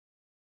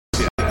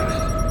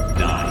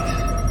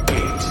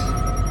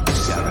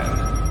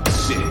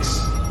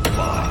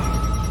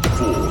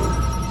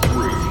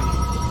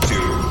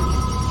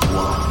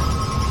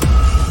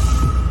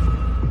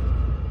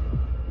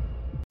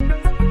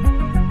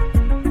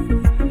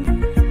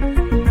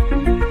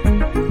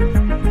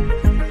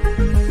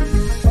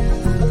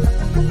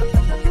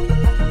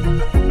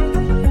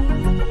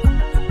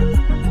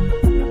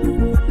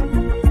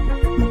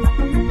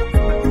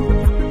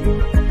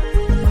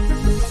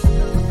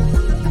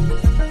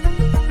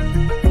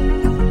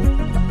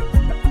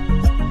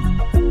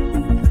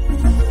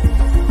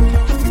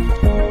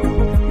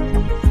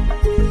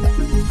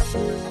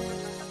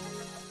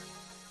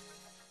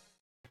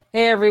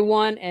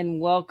everyone, and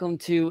welcome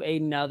to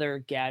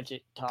another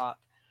Gadget Talk.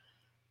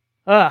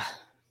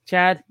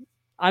 Chad,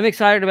 I'm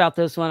excited about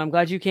this one. I'm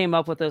glad you came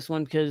up with this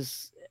one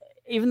because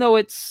even though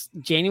it's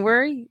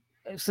January,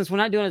 since we're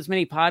not doing as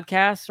many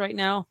podcasts right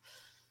now,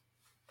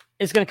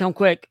 it's going to come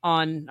quick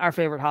on our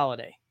favorite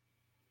holiday.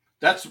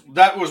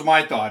 That was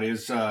my thought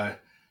is,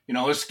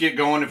 let's get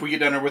going. If we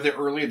get done with it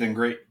early, then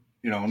great.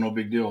 No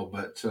big deal.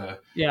 But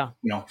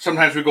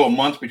sometimes we go a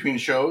month between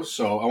shows,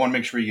 so I want to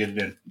make sure you get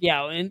it in.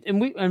 Yeah,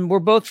 and we're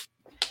both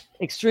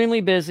extremely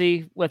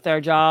busy with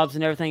our jobs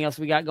and everything else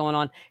we got going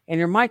on. And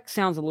your mic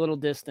sounds a little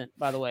distant,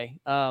 by the way.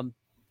 I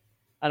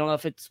don't know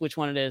if it's which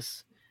one it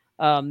is.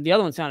 The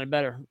other one sounded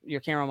better,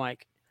 your camera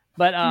mic,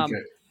 but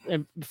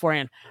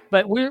beforehand.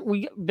 But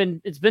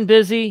it's been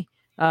busy.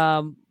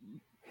 We're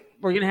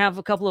gonna have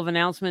a couple of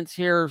announcements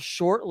here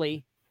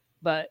shortly,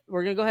 but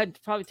we're gonna go ahead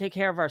and probably take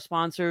care of our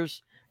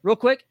sponsors real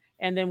quick,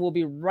 and then we'll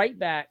be right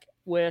back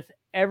with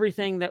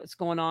everything that's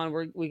going on.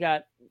 We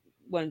got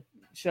one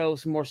show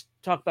some more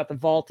talk about the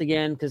vault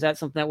again, because that's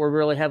something that we're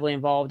really heavily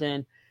involved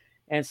in,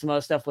 and some other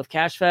stuff with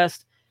Cash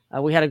Fest.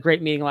 We had a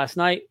great meeting last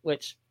night,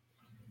 which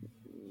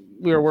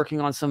we were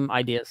working on some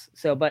ideas.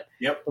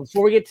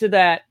 Before we get to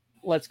that,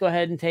 let's go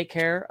ahead and take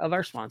care of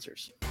our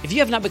sponsors. If you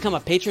have not become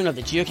a patron of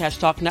the Geocache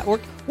Talk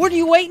Network, what are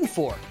you waiting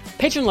for?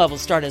 Patron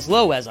levels start as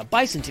low as a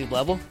Bison Tube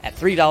level at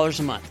 $3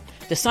 a month.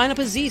 The sign up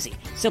is easy.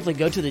 Simply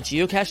go to the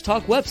Geocache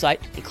Talk website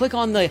and click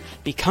on the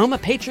Become a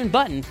Patron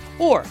button,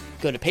 or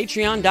go to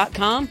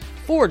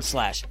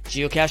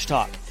patreon.com/Geocache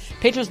Talk.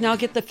 Patrons now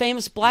get the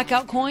famous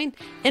Blackout coin,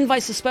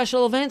 invites to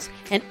special events,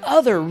 and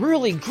other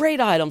really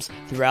great items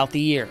throughout the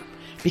year.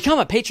 Become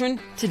a patron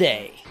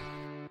today.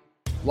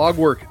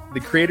 Logwork, the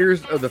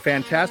creators of the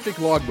fantastic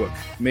logbook,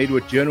 made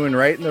with genuine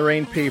Right in the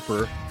Rain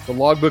paper. The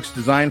logbook's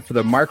designed for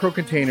the micro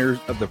containers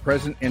of the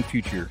present and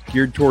future,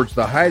 geared towards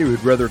the hider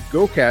who'd rather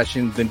go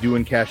caching than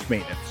doing cache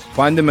maintenance.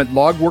 Find them at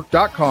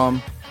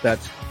logwork.com.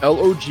 That's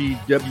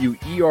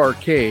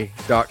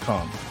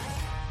LOGWERK.com.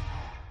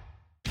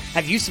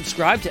 Have you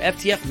subscribed to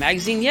FTF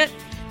Magazine yet?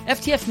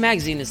 FTF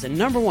Magazine is the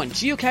 #1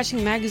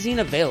 geocaching magazine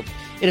available.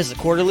 It is a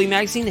quarterly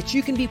magazine that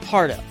you can be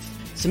part of.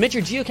 Submit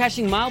your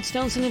geocaching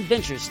milestones and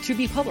adventures to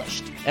be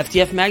published.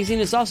 FTF Magazine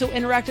is also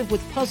interactive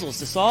with puzzles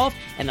to solve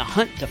and the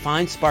hunt to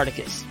find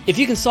Spartacus. If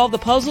you can solve the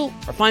puzzle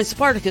or find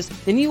Spartacus,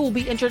 then you will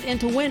be entered in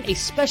to win a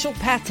special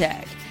pack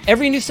tag.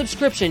 Every new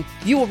subscription,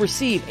 you will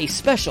receive a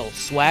special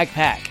swag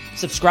pack.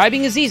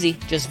 Subscribing is easy.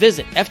 Just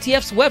visit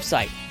FTF's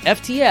website,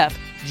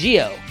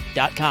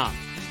 ftfgeo.com.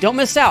 Don't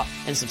miss out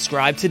and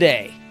subscribe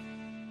today.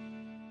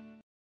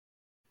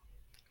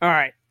 All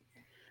right.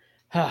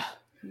 I'm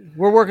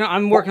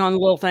working on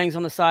little things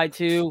on the side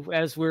too,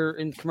 as we're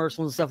in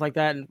commercials and stuff like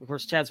that. And of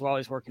course, Chad's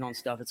always working on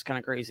stuff. It's kind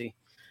of crazy.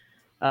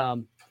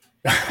 People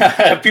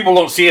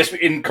don't see us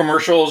in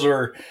commercials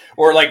or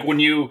like when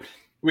we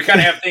kind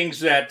of have things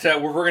that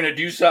where we're going to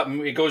do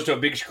something. It goes to a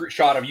big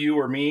shot of you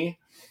or me,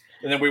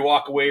 and then we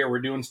walk away or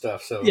we're doing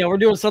stuff. So yeah, we're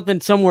doing something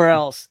somewhere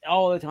else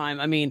all the time.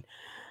 I mean,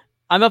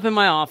 I'm up in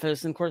my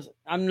office, and of course,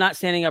 I'm not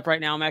standing up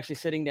right now. I'm actually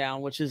sitting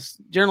down, which is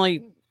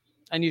generally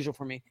unusual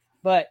for me,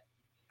 but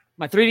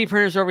my 3D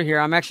printer's over here.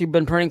 I'm actually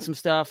been printing some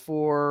stuff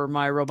for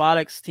my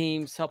robotics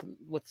teams, helping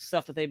with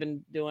stuff that they've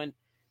been doing. In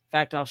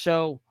fact, I'll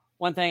show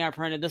one thing I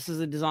printed. This is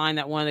a design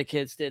that one of the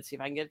kids did. See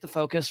if I can get it to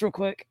focus real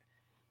quick.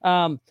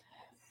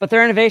 But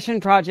their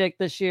innovation project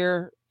this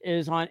year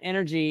is on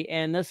energy,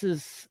 and this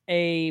is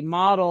a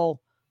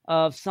model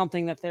of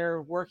something that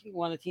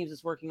one of the teams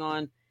is working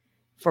on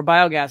for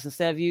biogas.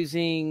 Instead of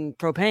using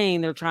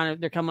propane, they're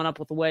coming up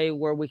with a way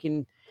where we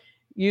can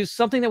use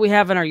something that we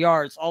have in our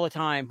yards all the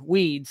time,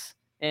 weeds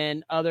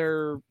and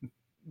other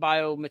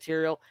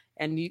biomaterial,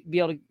 and be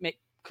able to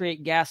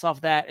create gas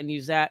off that and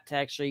use that to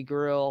actually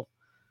grill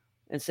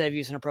instead of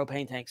using a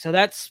propane tank. So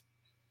that's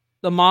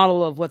the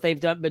model of what they've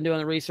been doing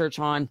the research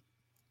on,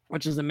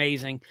 which is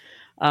amazing.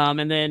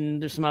 And then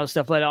there's some other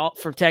stuff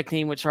for Tech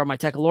Team, which are my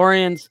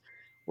Techalorians,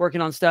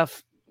 working on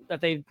stuff that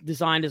they've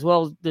designed as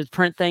well to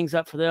print things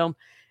up for them,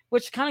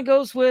 which kind of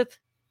goes with,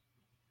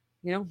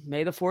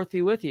 May the 4th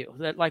be with you.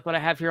 That, like what I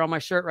have here on my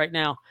shirt right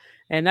now.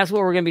 And that's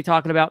what we're going to be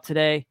talking about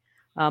today.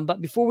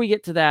 But before we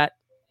get to that,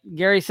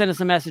 Gary sent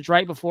us a message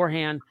right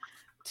beforehand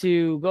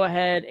to go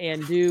ahead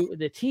and do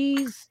the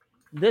tease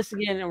this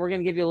again, and we're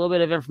going to give you a little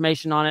bit of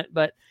information on it.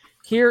 But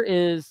here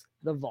is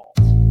the vault.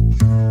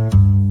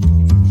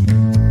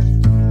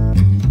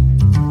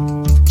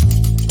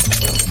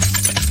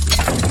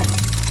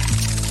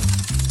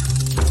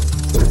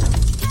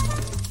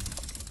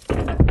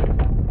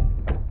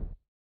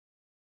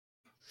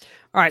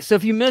 All right, so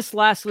if you missed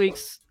last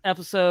week's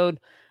episode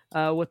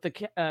with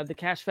the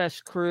Cache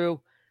Fest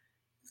crew,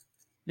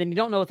 then you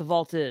don't know what the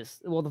vault is.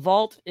 Well, the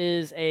vault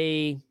is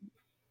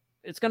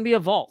it's going to be a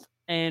vault,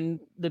 and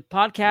the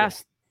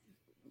podcast.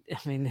 Yeah.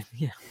 I mean,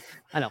 yeah,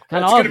 I know. It's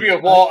going to be a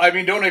vault. I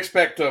mean, don't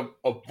expect a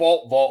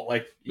vault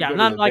like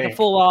not like bank. A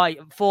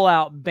full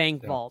out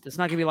bank vault. It's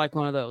not going to be like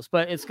one of those,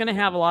 but it's going to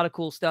have a lot of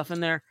cool stuff in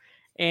there.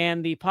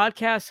 And the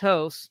podcast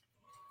hosts,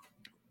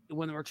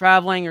 when we're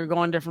traveling or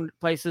going different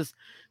places,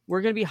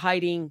 we're going to be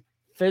hiding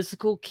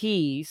physical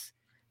keys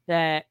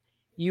that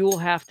you will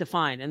have to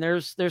find. And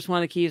there's one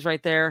of the keys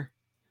right there.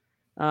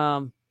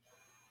 So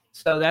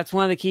that's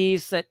one of the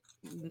keys that's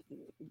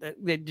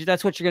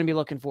what you're going to be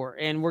looking for.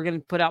 And we're going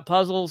to put out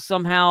puzzles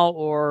somehow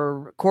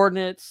or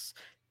coordinates.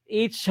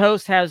 Each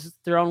host has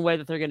their own way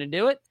that they're going to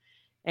do it.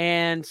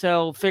 And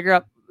so figure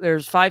out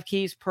there's 5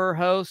 keys per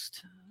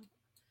host.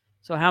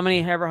 So how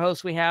many ever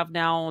hosts we have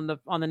now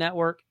on the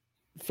network,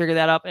 figure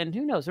that up. And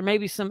who knows, there may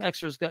be some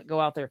extras that go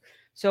out there.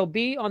 So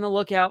be on the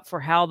lookout for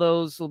how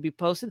those will be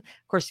posted.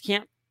 Of course, you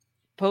can't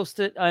post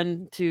it as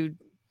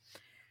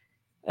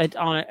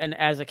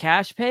a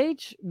cache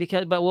page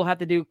but we'll have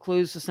to do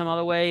clues to some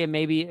other way, and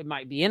maybe it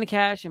might be in a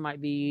cache, it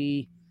might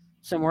be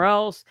somewhere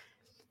else.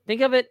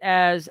 Think of it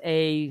as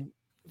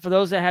for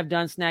those that have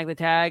done Snag the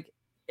Tag,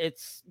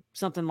 it's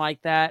something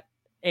like that.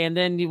 And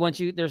then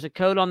there's a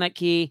code on that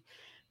key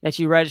that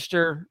you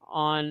register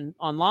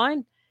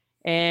online,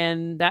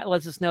 and that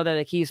lets us know that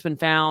the key's been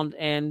found,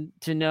 and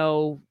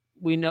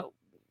we know.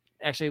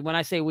 Actually, when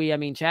I say we, I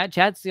mean Chad.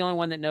 Chad's the only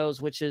one that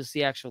knows which is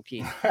the actual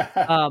key.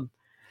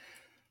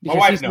 My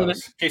wife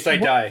knows. In case I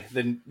die,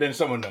 then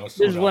someone knows.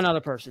 There's one other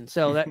person,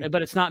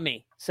 but it's not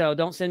me. So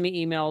don't send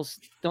me emails.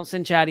 Don't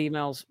send Chad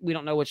emails. We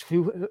don't know or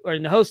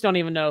the host don't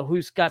even know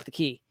who's got the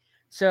key.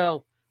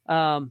 So,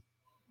 so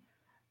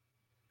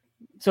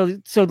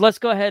let's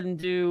go ahead and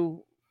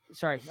do.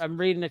 Sorry, I'm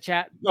reading the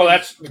chat. No,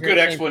 that's a good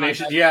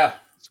explanation. Yeah,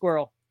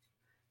 squirrel.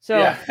 So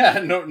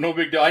yeah, no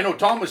big deal. I know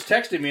Tom was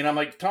texting me, and I'm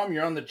like, Tom,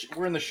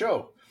 we're in the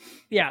show.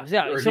 Yeah.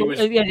 So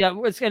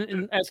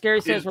as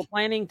Gary says, we're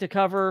planning to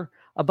cover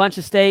a bunch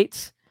of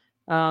states.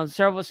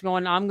 Several of us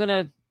going. I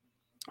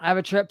have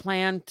a trip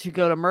planned to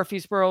go to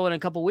Murfreesboro in a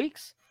couple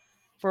weeks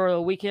for a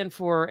weekend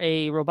for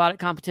a robotic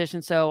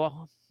competition.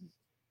 So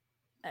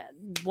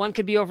one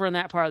could be over in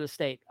that part of the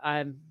state.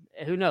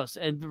 Who knows?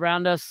 And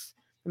around us,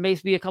 there may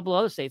be a couple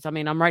other states. I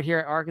mean, I'm right here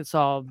at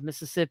Arkansas,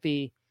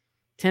 Mississippi,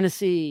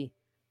 Tennessee.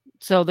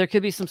 So there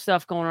could be some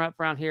stuff going up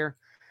around here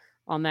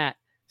on that.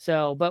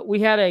 So, but we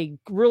had a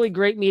really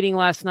great meeting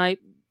last night.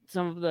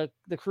 Some of the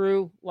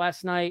crew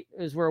last night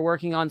as we're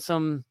working on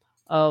some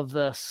of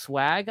the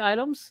swag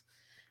items.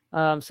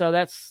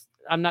 So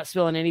I'm not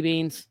spilling any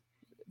beans,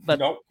 but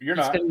nope, you're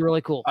not. It's going to be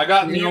really cool. I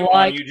got mute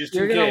on you just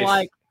in case. You're going to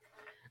like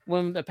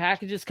when the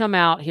packages come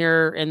out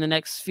here in the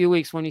next few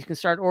weeks, when you can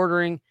start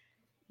ordering,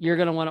 you're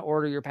going to want to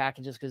order your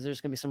packages because there's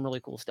going to be some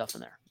really cool stuff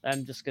in there.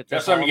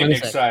 That's what I'm getting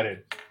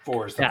excited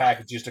for, is the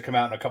packages to come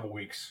out in a couple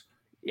weeks.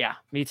 Yeah,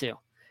 me too.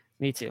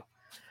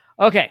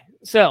 Okay,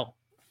 so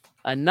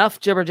enough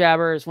jibber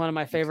jabber is one of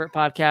my favorite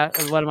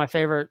podcasts. One of my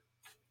favorite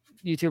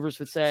YouTubers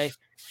would say.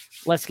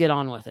 Let's get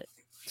on with it.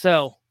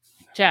 So,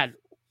 Chad,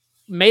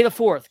 May the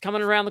 4th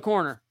coming around the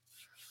corner.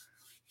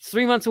 It's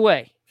 3 months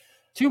away.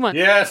 2 months.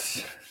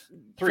 Yes.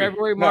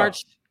 February,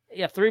 March.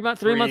 Yeah, 3 months.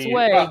 3 months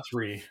away. About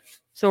 3.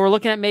 So we're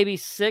looking at maybe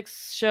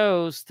 6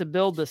 shows to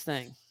build this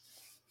thing.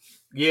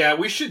 Yeah,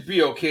 we should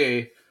be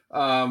okay.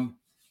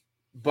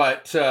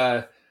 But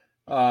sorry,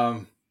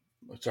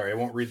 I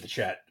won't read the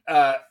chat.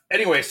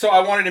 Anyway, so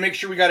I wanted to make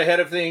sure we got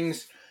ahead of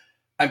things.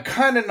 I'm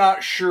kind of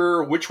not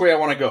sure which way I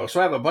want to go.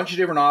 So I have a bunch of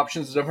different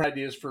options, different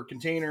ideas for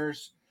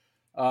containers.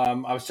 I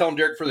was telling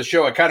Derek for the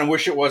show, I kind of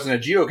wish it wasn't a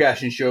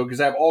geocaching show because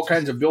I have all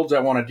kinds of builds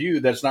I want to do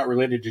that's not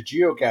related to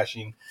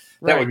geocaching.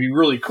 That would be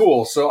really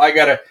cool. So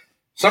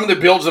some of the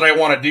builds that I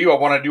want to do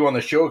on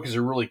the show because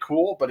they're really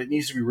cool, but it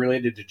needs to be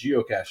related to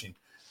geocaching.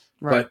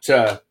 Right.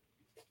 But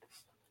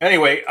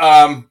anyway,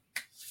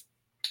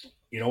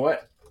 you know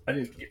what? I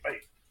didn't get my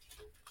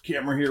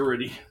camera here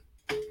ready.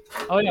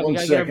 Oh, yeah, we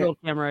got to get our build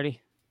camera ready.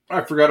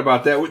 I forgot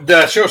about that.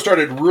 The show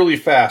started really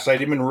fast. I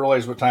didn't even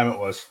realize what time it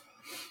was.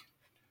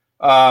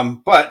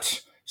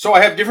 But so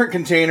I have different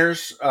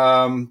containers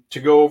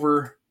to go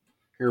over.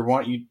 Here,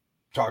 why don't you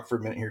talk for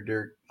a minute here,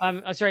 Derek?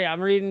 I'm sorry.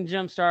 I'm reading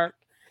Jumpstart.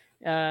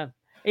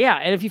 Yeah,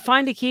 and if you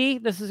find a key,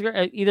 this is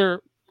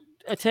either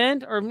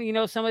attend or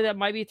somebody that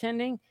might be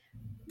attending,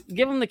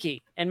 give them the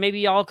key, and maybe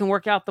y'all can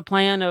work out the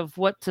plan of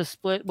what to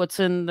split, what's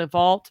in the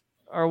vault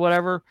or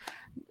whatever.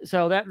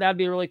 So that'd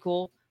be really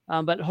cool.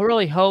 But I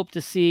really hope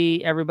to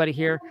see everybody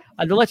here.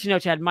 To let you know,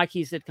 Chad, my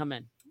keys did come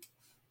in.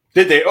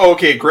 Did they? Oh,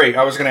 okay, great.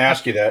 I was going to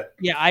ask you that.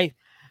 Yeah, I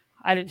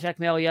didn't check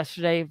mail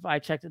yesterday. I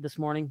checked it this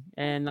morning,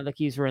 and the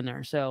keys were in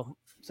there. So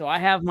I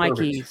have my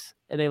keys,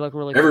 and they look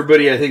really good.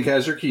 Everybody, I think,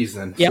 has their keys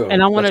then. Yeah, so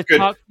and I want to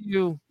talk to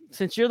you,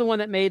 since you're the one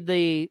that made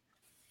the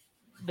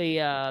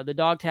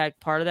dog tag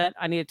part of that.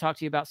 I need to talk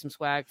to you about some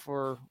swag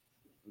for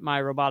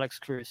my robotics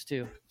cruise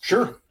too.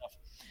 Sure.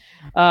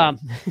 I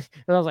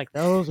was like,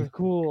 those are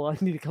cool. I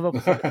need to come up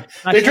with something.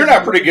 They turned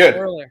out pretty good.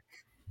 Earlier.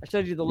 I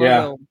showed you the logo.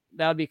 Yeah.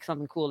 That would be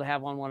something cool to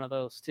have on one of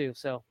those too.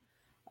 So,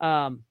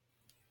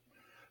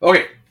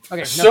 okay.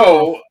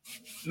 So,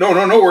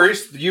 no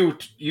worries. You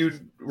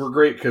were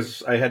great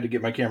because I had to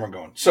get my camera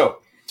going. So,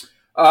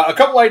 a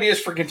couple ideas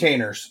for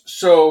containers.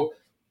 So,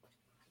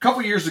 a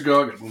couple years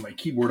ago, I got to move my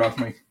keyboard off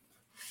my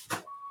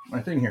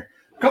thing here.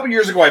 A couple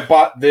years ago, I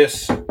bought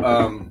this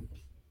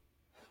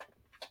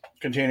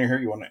container here.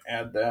 You want to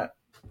add that?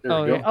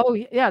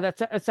 Yeah.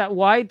 That's that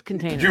wide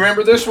container. Do you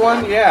remember this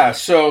one? Yeah.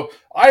 So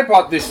I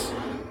bought this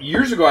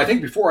years ago, I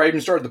think before I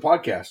even started the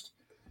podcast,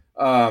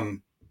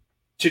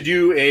 to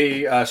do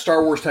a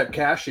Star Wars type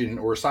cache-in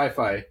or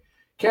sci-fi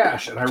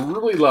cache. And I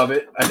really love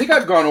it. I think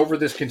I've gone over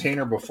this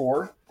container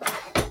before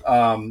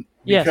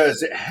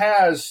because it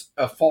has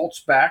a false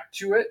back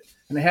to it.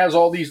 And it has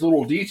all these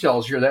little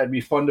details here that would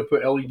be fun to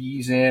put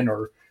LEDs in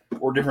or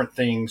different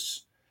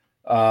things.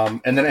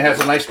 And then it has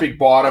a nice big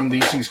bottom.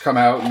 These things come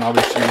out, and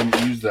obviously you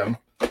wouldn't use them,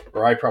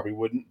 or I probably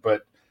wouldn't.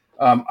 But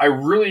I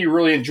really,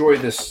 really enjoy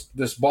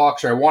this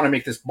box, or I want to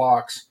make this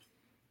box.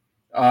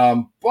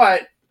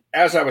 But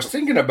as I was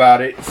thinking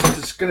about it, since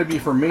it's going to be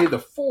for May the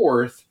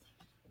 4th,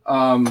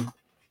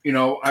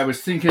 I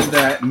was thinking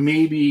that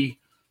maybe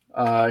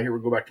here,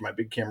 we'll go back to my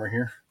big camera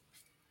here.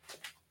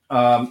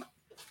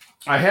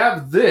 I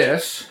have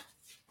this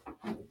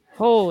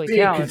holy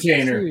big cow,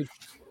 container,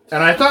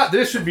 and I thought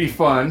this would be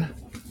fun.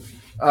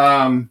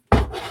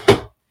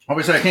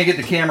 Obviously, I can't get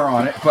the camera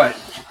on it, but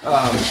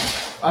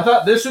I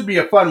thought this would be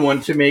a fun one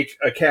to make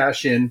a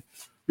cache in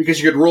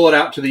because you could roll it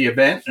out to the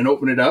event and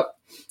open it up,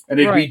 and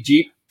it'd be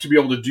deep to be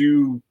able to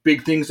do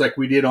big things like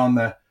we did on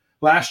the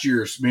last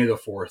year's May the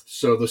 4th.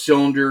 So the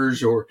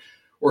cylinders or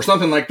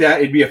something like that.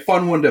 It'd be a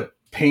fun one to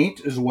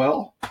paint as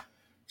well.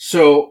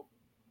 So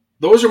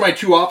those are my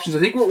two options. I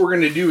think what we're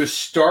going to do is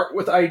start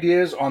with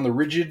ideas on the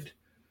rigid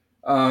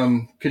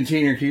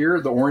container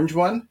here, the orange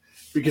one,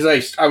 because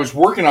I was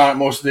working on it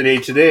most of the day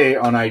today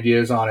on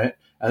ideas on it.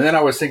 And then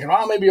I was thinking,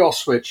 maybe I'll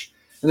switch.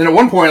 And then at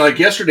one point, like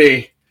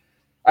yesterday,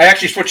 I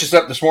actually switched this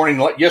up this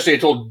morning. Yesterday, I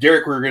told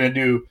Derek we were going to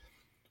do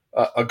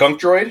a gonk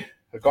droid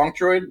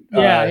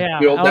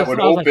build that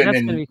would open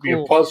and be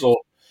a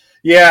puzzle.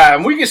 Yeah,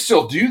 and we can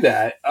still do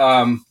that.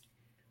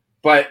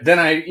 But then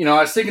I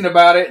was thinking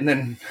about it, and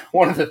then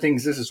one of the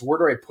things is where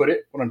do I put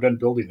it when I'm done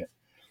building it?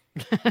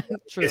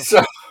 True.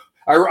 So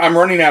I'm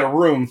running out of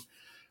room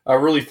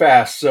really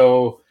fast.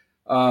 So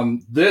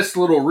this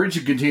little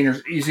rigid container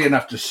is easy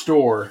enough to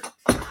store.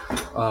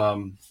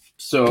 And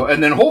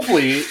then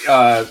hopefully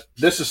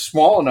this is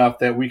small enough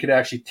that we could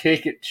actually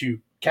take it to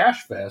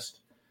Cache Fest.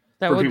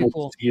 That would be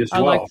cool. As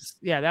well.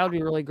 That would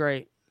be really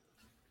great.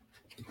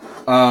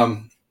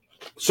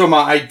 So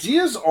my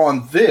ideas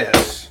on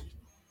this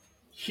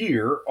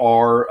here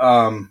are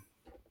on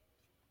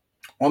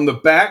the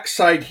back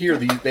side here.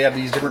 They have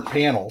these different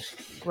panels.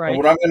 Right. And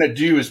what I'm going to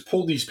do is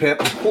pull this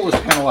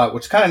panel out.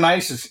 What's kind of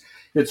nice is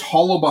it's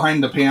hollow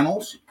behind the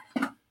panels,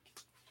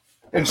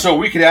 and so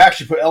we could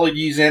actually put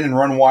LEDs in and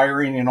run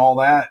wiring and all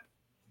that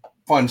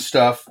fun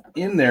stuff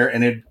in there,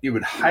 and it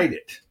would hide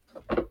it.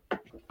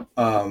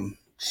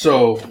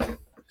 So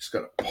just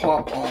got to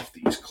pop off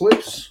these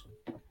clips.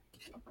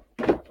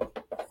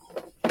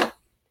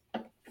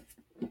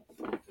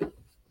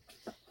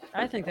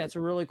 I think that's a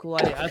really cool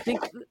idea. I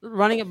think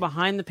running it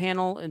behind the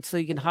panel and so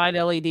you can hide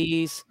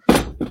LEDs,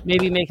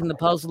 maybe making the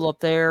puzzle up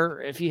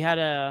there. If you had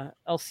a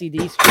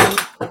LCD screen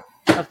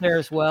up there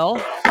as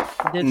well,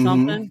 did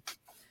something,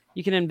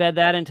 you can embed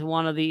that into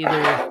one of the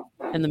either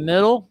in the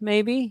middle,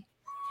 maybe.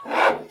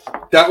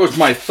 That was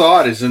my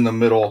thought, is in the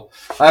middle.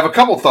 I have a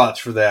couple thoughts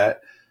for that.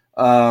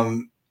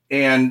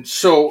 And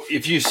so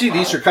if you see,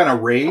 these are kind of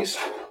raised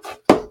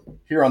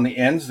here on the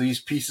ends, these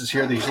pieces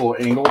here, these little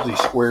angles, these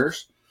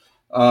squares.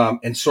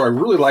 And so I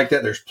really like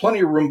that. There's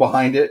plenty of room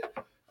behind it.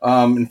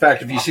 In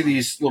fact, if you see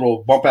these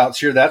little bump outs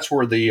here, that's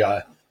where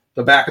the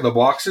back of the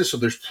box is. So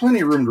there's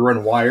plenty of room to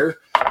run wire.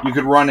 You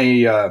could run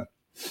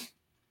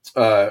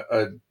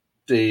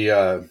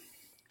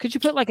could you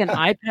put like an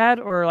iPad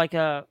or I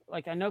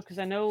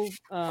know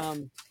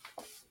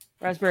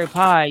Raspberry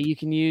Pi, you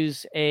can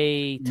use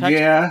a touch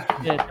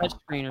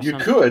screen or something. You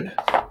could.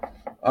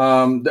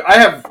 I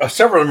have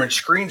several different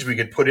screens we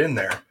could put in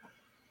there.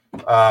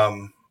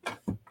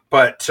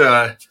 But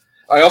I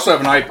also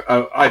have an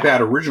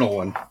iPad original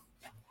one,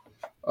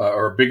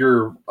 or a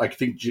bigger, I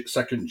think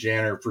second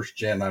gen or first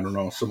gen, I don't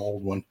know, some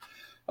old one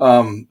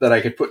that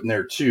I could put in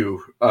there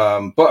too.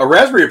 But a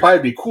Raspberry Pi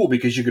would be cool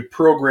because you could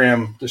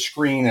program the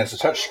screen as a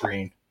touch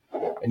screen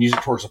and use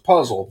it towards a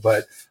puzzle.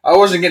 But I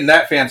wasn't getting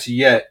that fancy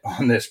yet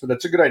on this, but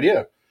that's a good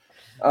idea.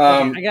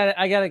 I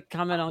got to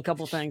comment on a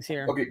couple things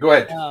here. Okay, go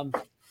ahead.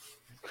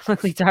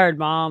 Chronically Tired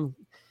Mom.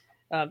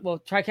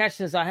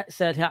 TriCache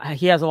said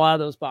he has a lot of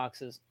those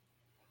boxes.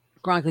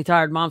 Chronically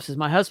Tired Mom says,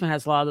 my husband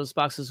has a lot of those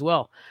boxes as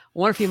well. I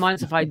wonder if he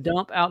minds if I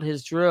dump out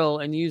his drill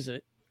and use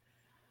it.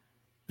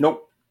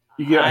 Nope.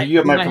 You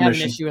have my permission. Have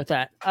an issue with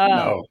that.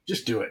 No,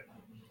 just do it.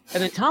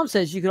 And then Tom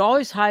says you could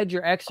always hide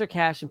your extra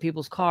cash in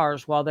people's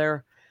cars while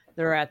they're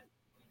at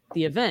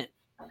the event.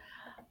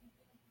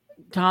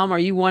 Tom, are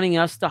you wanting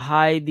us to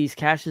hide these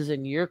caches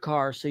in your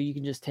car so you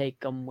can just take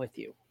them with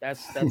you?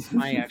 That's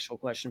my actual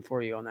question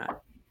for you on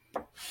that.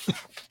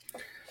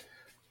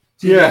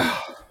 Yeah.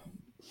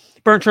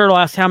 Burnt Turtle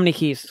asked how many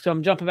keys. So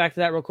I'm jumping back to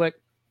that real quick.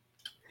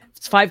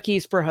 It's 5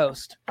 keys per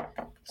host.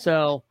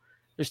 So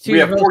there's 2. We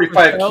have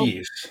 45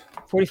 keys.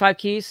 45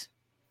 keys?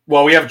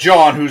 Well, we have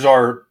John, who's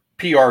our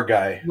PR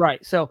guy.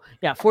 Right. So,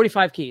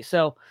 45 keys.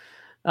 So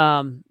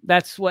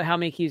that's how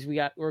many keys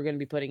we're going to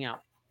be putting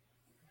out.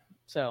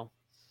 So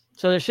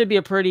there should be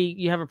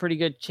you have a pretty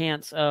good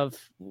chance of,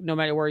 no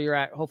matter where you're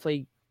at,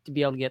 hopefully to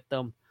be able to get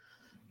them.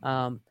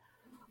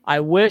 I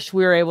wish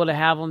we were able to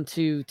have them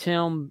to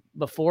Tim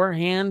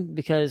beforehand,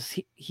 because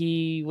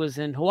he was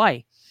in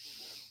Hawaii.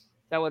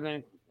 That would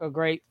have been a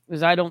great,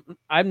 because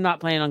I'm not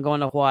planning on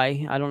going to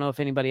Hawaii. I don't know if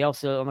anybody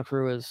else on the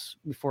crew is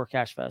before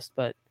Cash Fest,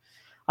 but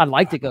I'd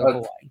like to go to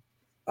Hawaii.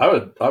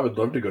 I would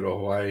love to go to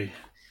Hawaii.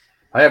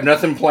 I have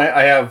nothing planned.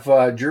 I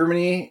have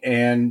Germany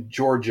and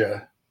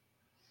Georgia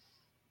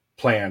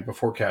planned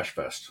before Cash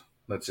Fest.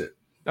 That's it.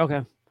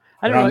 Okay.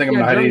 I don't think I'm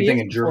going to hide anything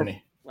in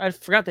Germany. I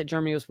forgot that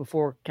Germany was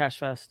before Cash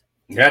Fest.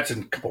 That's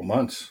in a couple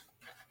months.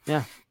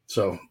 Yeah.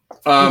 So,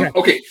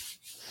 okay.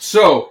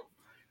 So,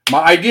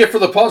 my idea for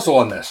the puzzle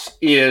on this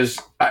is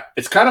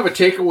it's kind of a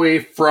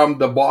takeaway from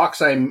the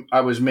box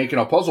I was making,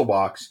 a puzzle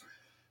box.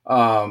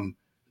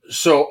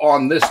 So,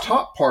 on this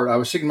top part, I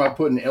was thinking about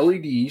putting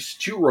LEDs,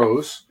 2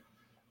 rows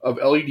of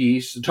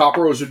LEDs. The top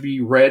rows would be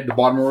red, the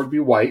bottom row would be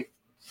white.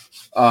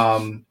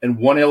 And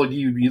one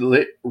LED would be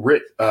lit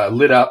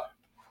up.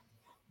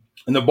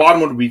 And the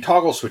bottom would be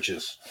toggle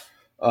switches.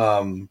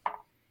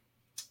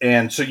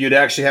 And so you'd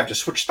actually have to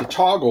switch the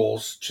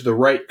toggles to the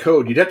right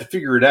code. You'd have to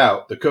figure it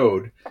out, the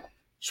code.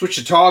 Switch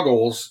the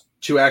toggles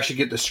to actually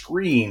get the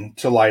screen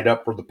to light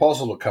up or the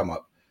puzzle to come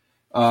up.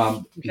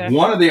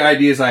 One of the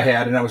ideas I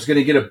had, and I was going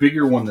to get a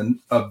bigger one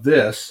of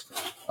this,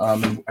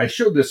 I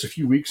showed this a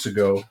few weeks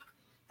ago,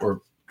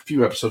 or a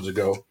few episodes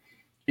ago,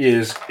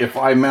 is if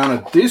I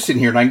mounted this in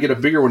here and I can get a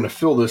bigger one to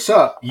fill this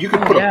up, you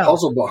could put a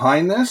puzzle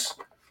behind this,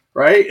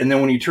 right? And then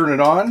when you turn it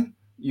on,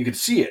 you could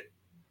see it.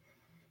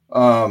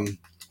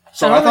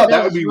 So I thought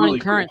that would be really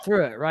current cool.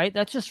 Through it, right?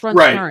 That just runs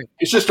current.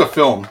 It's just a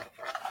film.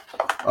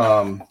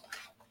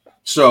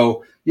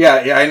 So yeah,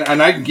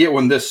 and I can get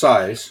one this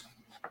size.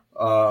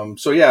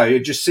 So yeah, you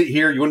just sit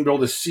here. You wouldn't be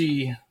able to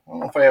see. I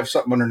don't know if I have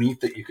something underneath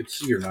that you could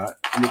see or not.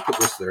 Let me put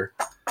this there.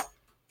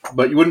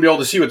 But you wouldn't be able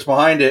to see what's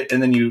behind it,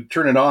 and then you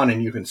turn it on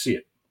and you can see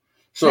it.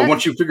 So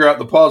once you figure out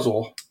the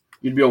puzzle,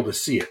 you'd be able to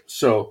see it.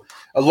 So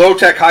a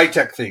low-tech,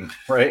 high-tech thing,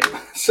 right?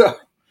 So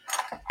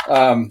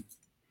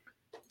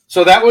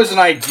that was an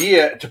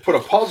idea, to put a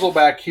puzzle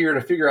back here to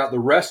figure out the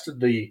rest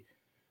of the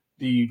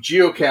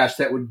geocache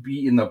that would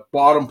be in the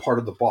bottom part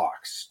of the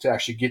box to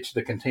actually get to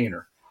the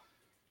container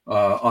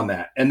on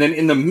that. And then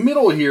in the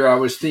middle here, I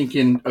was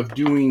thinking of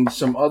doing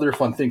some other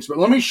fun things. But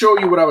let me show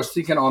you what I was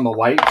thinking on the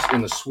lights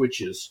and the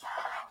switches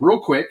real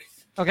quick.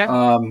 Okay.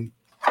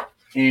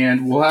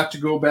 And we'll have to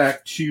go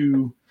back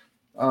to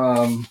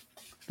the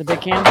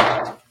big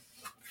can.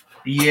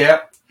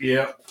 Yeah.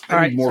 All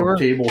right. More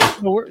tables.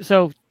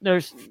 So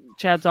there's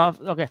Chad's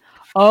off. Okay.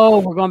 Oh,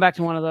 we're going back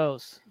to one of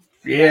those.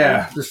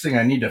 Yeah, this thing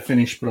I need to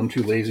finish, but I'm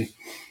too lazy.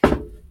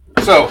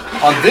 So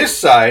on this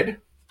side,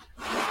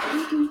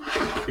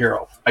 here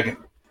I can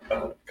I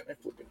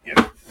flip it?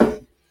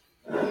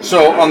 Yeah.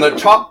 So on the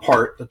top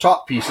part, the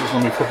top pieces,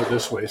 let me flip it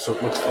this way so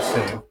it looks the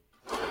same.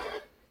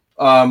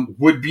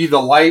 Would be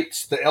the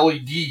lights, the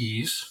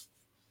LEDs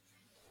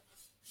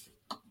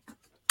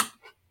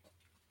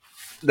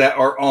that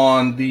are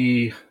on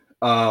the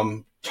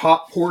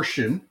top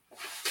portion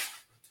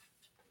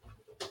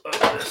of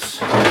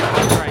this.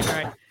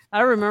 Right.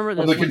 I remember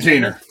this. Of the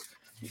container.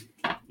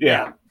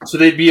 Yeah. So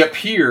they'd be up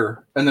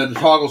here, and then the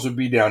toggles would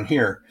be down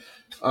here.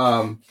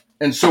 And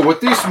so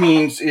what this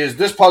means is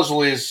this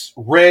puzzle is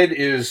red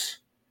is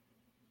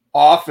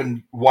off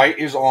and white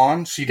is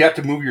on. So you'd have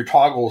to move your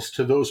toggles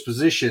to those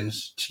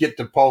positions to get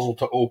the puzzle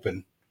to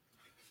open.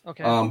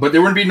 Okay. But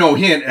there wouldn't be no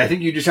hint. I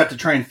think you just have to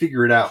try and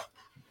figure it out.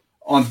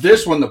 On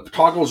this one, the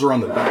toggles are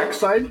on the back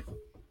side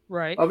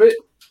of it,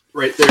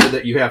 right there,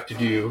 that you have to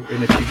do.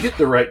 And if you get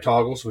the right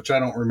toggles, which I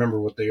don't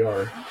remember what they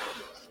are,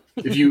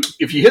 if you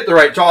hit the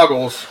right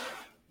toggles,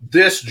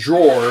 this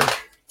drawer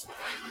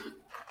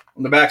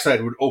on the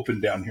backside would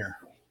open down here,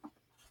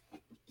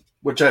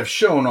 which I've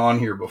shown on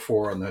here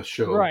before on this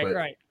show.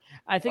 Right.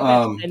 I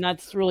think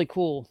that's really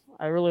cool.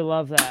 I really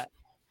love that.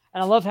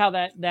 And I love how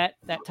that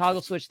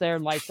toggle switch there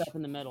lights up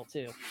in the middle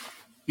too.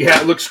 Yeah,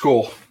 it looks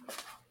cool.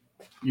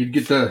 You'd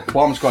get the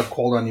bomb squad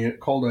called on you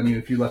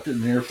if you left it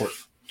in the airport.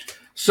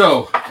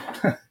 So,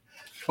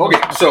 okay,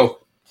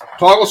 so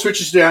toggle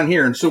switches down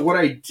here. And so what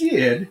I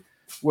did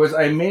was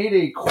I made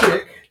a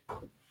quick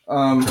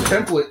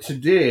template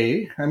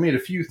today. I made a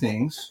few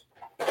things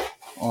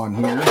on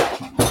here.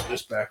 I'll move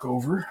this back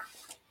over.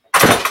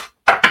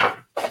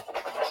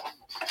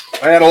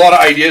 I had a lot of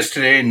ideas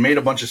today and made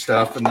a bunch of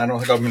stuff, and I don't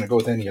think I'm going to go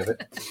with any of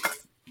it.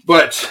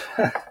 But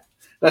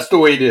that's the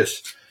way it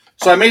is.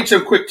 So I made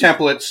some quick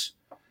templates.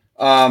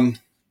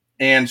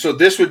 And so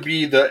this would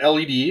be the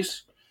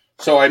LEDs.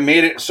 So I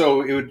made it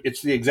so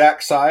it's the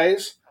exact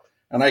size,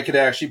 and I could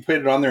actually put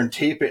it on there and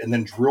tape it and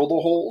then drill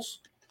the holes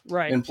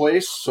in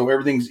place so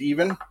everything's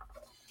even.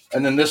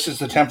 And then this is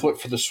the template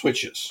for the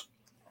switches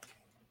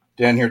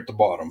down here at the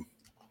bottom.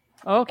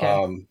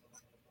 Okay.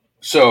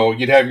 So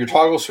you'd have your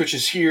toggle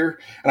switches here,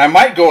 and I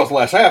might go with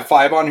less. I have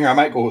 5 on here. I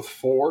might go with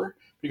 4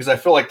 because I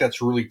feel like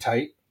that's really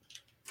tight.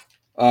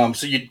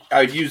 So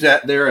I'd use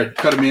that there. I'd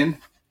cut them in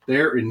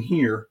there and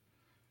here.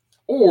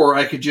 or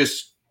I could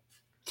just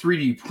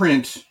 3D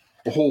print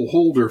a whole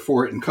holder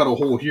for it and cut a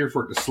hole here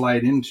for it to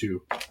slide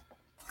into,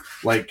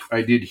 like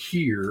I did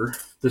here.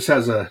 This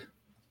has a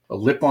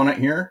lip on it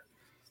here,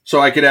 so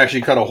I could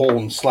actually cut a hole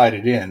and slide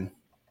it in,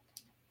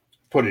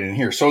 put it in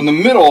here. So in the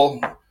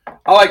middle,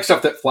 I like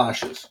stuff that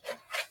flashes,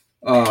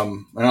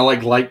 and I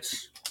like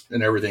lights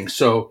and everything.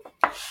 So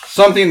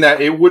something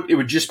that it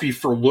would just be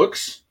for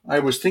looks, I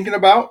was thinking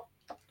about,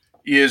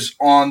 is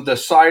on the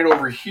side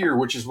over here,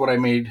 which is what I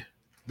made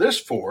this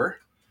for,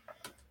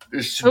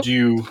 is to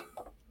do.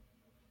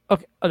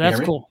 Okay, that's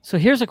cool. So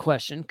here's a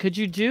question: could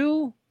you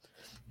do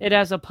it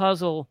as a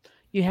puzzle?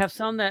 You have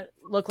some that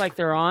look like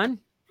they're on,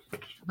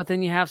 but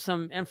then you have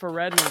some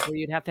infrared ones where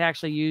you'd have to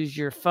actually use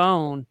your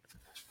phone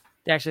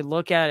to actually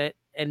look at it,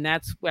 and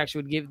that's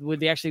actually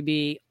would actually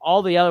be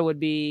all the other would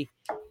be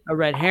a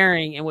red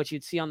herring, and what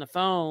you'd see on the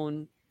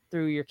phone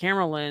through your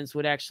camera lens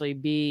would actually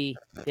be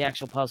the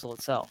actual puzzle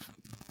itself.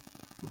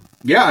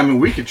 Yeah, I mean,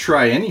 we could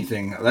try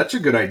anything. That's a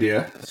good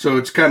idea. So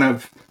it's kind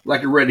of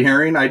like a red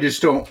herring. I just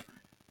don't.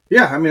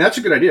 Yeah, I mean, that's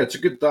a good idea. It's a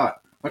good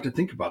thought. I have to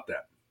think about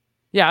that.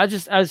 Yeah,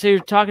 so you're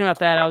talking about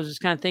that. I was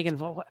just kind of thinking,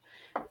 well,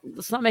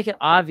 let's not make it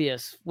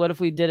obvious. What if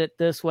we did it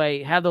this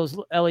way? Have those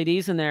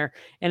LEDs in there,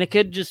 and it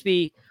could just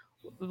be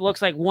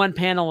looks like one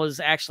panel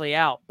is actually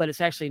out, but it's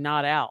actually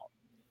not out.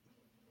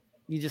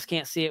 You just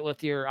can't see it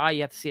with your eye.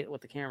 You have to see it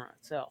with the camera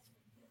itself.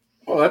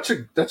 Well, that's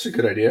a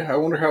good idea. I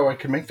wonder how I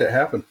can make that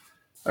happen.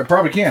 I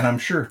probably can, I'm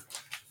sure.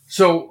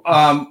 So,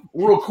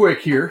 real quick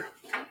here.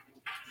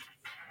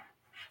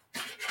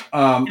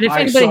 And if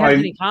anybody has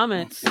any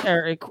comments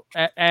or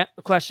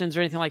questions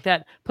or anything like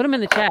that, put them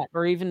in the chat,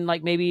 or even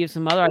like maybe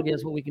some other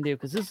ideas what we can do,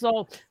 because this is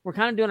all we're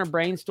kind of doing a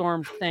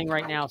brainstorm thing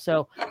right now.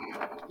 So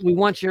we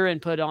want your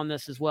input on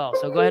this as well.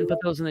 So go ahead and put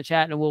those in the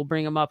chat, and we'll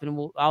bring them up,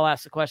 and I'll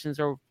ask the questions,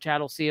 or chat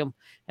will see them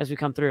as we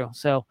come through.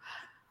 So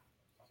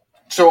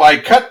I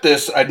cut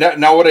this.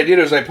 Now what I did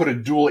is I put a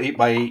dual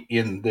 8x8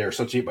 in there,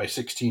 so it's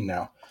 8x16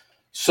 now.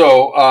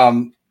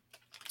 So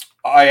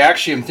I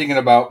actually am thinking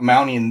about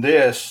mounting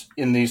this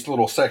in this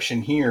little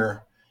section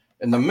here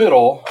in the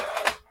middle.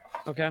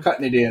 Okay.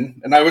 Cutting it in.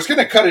 And I was going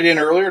to cut it in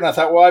earlier, and I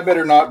thought, well, I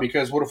better not,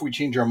 because what if we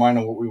change our mind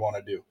on what we want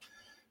to do?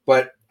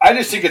 But I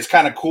just think it's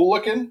kind of cool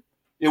looking.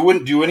 It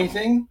wouldn't do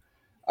anything.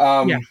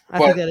 I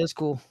think that is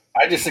cool.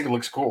 I just think it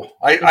looks cool.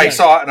 I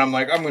saw it, and I'm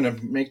like, I'm going to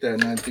make that,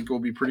 and I think it will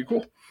be pretty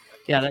cool.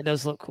 Yeah, that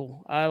does look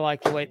cool. I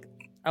like the way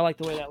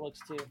that looks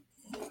too.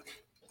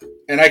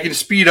 And I can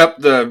speed up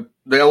the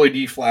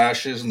LED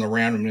flashes and the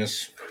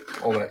randomness,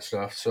 all that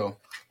stuff. So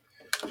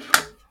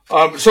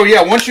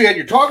yeah, once you had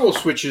your toggle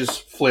switches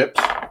flipped,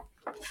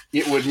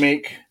 it would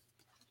make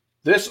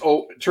this,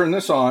 turn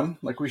this on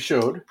like we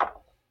showed,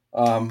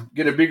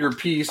 get a bigger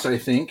piece, I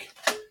think.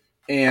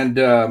 And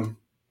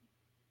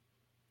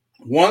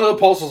one of the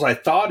puzzles I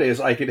thought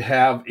is I could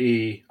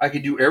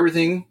do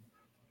everything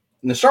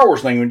in the Star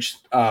Wars language.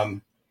 I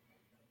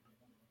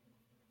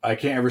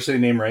can't ever say the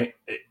name right.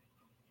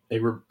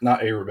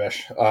 Not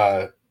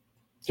Arabish.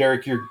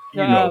 Derek, you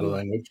know the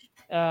language.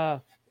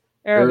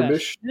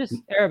 Arabish.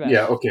 Arabish.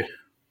 Yeah.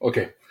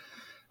 Okay.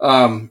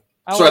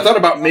 So I thought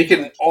about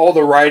making all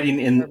the writing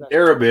in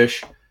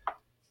Arabish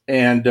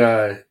and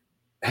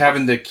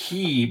having the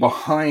key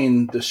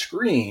behind the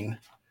screen,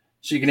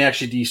 so you can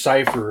actually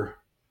decipher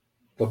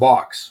the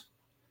box.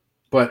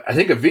 But I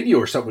think a video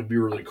or something would be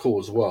really cool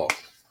as well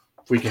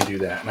if we can do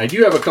that. And I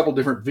do have a couple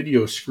different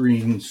video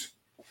screens,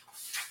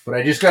 but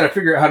I just got to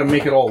figure out how to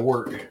make it all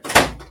work.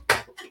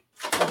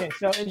 Okay,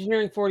 so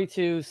Engineering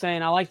 42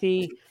 saying, I like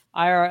the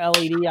IR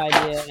LED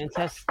idea and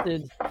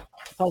tested a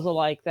puzzle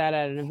like that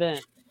at an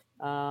event.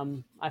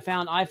 I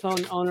found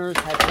iPhone owners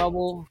had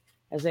trouble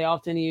as they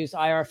often use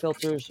IR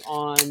filters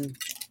on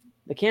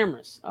the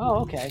cameras.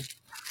 Oh, okay.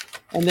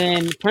 And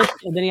then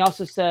he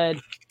also said,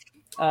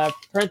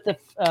 print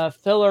the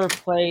filler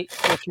plate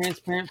with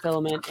transparent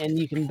filament, and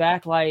you can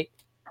backlight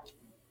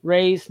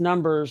raised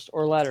numbers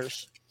or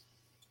letters.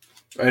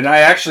 And I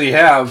actually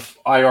have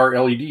IR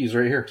LEDs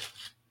right here,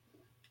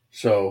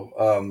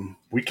 so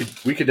we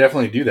could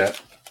definitely do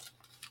that.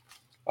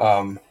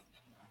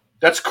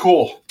 That's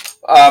cool.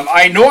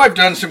 I know I've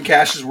done some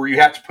caches where you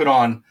have to put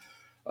on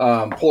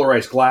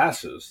polarized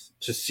glasses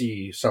to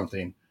see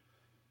something,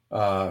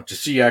 to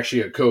see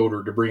actually a code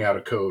or to bring out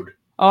a code.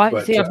 Oh,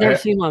 I've never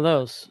seen one of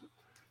those.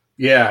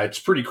 Yeah, it's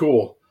pretty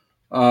cool.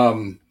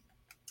 And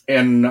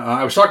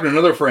I was talking to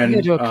another friend.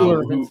 You do a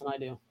cooler events than I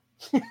do.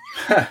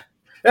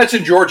 That's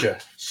in Georgia,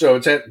 so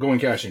it's at Going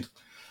Caching.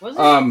 Was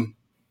it?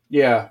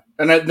 Yeah,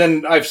 and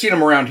then I've seen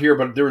them around here,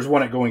 but there was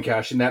one at Going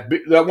Caching. That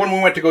one we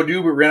went to go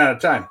do, but ran out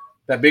of time.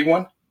 That big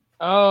one.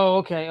 Oh,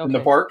 okay. In the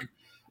park.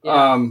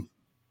 Yeah.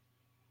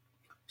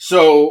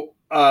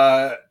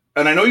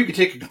 And I know you can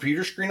take a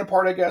computer screen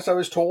apart, I guess I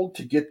was told,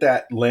 to get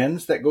that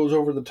lens that goes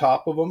over the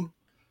top of them,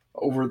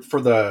 over for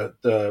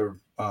the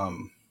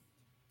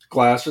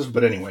glasses.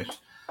 But anyways,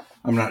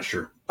 I'm not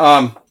sure.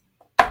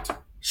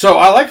 So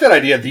I like that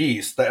idea,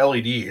 the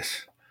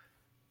LEDs.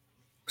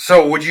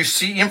 So would you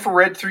see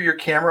infrared through your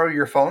camera or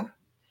your phone?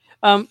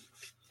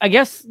 I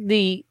guess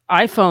the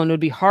iPhone would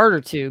be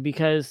harder to,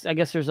 because I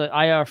guess there's an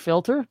IR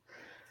filter,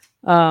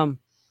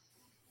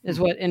 is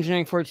what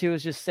Engineering 42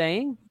 was just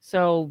saying.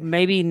 So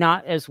maybe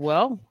not as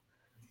well.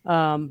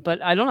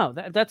 But I don't know.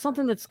 That's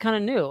something that's kind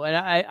of new, and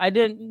I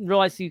didn't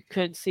realize you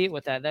couldn't see it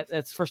with that.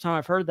 That's the first time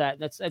I've heard that.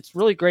 That's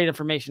really great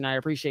information. I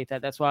appreciate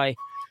that. That's why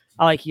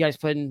I like you guys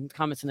putting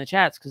comments in the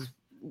chats, because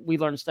we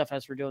learn stuff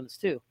as we're doing this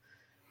too.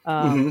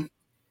 But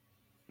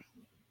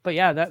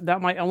yeah,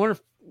 that might. I wonder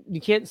if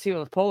you can't see it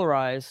with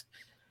polarized.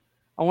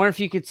 I wonder if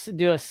you could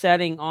do a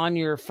setting on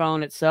your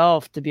phone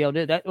itself to be able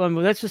to do that. Well,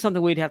 that's just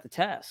something we'd have to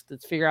test.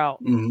 Let's figure out.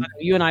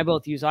 You and I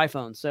both use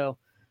iPhones, so.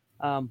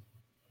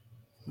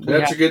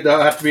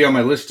 That'll have to be on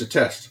my list to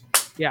test.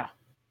 Yeah.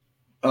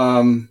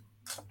 So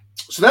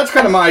that's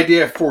kind of my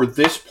idea for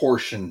this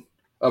portion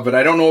of it.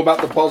 I don't know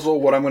about the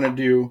puzzle, what I'm going to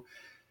do.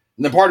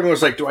 And then part of me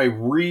was like, do I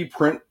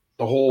reprint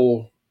the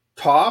whole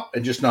top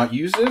and just not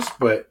use this?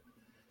 But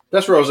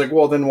that's where I was like,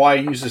 well, then why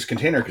use this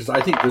container? Because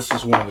I think this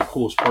is one of the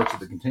coolest parts of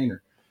the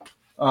container.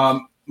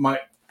 My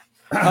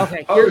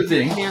other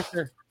thing.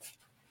 Answer.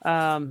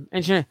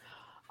 Engineer.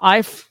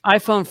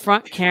 iPhone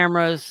front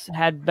cameras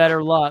had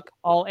better luck.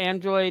 All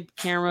Android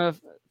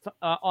phones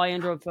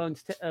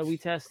we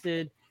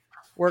tested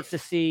worked to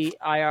see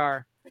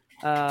IR.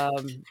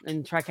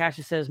 And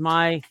Tricasha says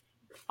my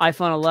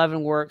iPhone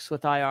 11 works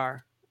with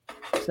IR.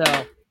 So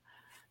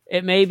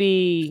it may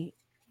be,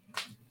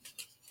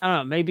 I don't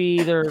know, maybe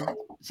either.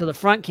 So the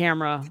front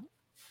camera,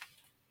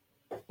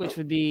 which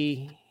would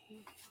be,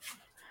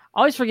 I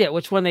always forget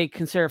which one they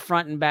consider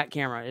front and back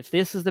camera. If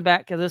this is the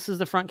back, because this is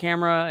the front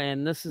camera,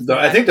 and this is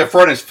I think the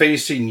front is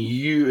facing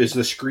you, is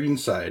the screen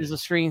side. Is the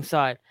screen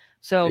side.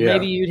 So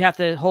maybe you'd have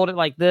to hold it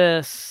like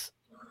this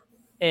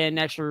and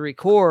actually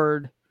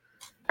record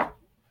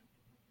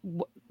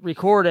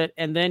it,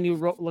 and then you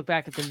look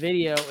back at the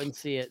video and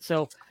see it.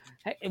 So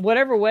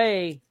whatever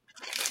way,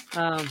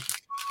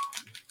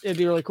 it'd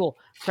be really cool.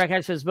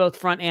 Trackhead says both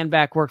front and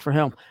back work for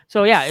him.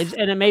 So yeah,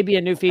 and it may be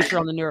a new feature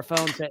on the newer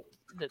phones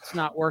that's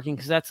not working,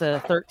 because that's a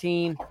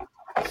 13.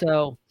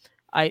 So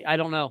I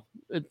don't know,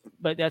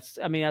 but that's,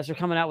 I mean, as they're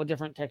coming out with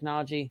different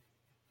technology.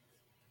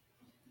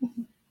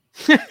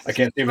 I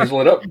can't see if it's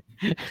lit up.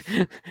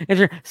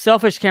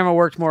 Selfish camera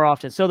worked more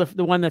often. So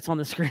the one that's on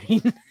the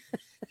screen.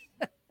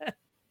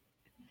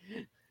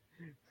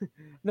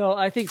 No,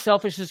 I think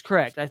selfish is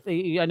correct. I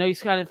know you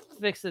kind of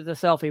fixed it, the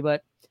selfie,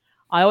 but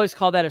I always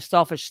call that a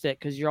selfish stick,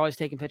 because you're always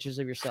taking pictures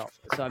of yourself.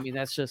 So I mean,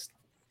 that's just.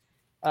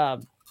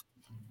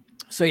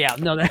 So yeah,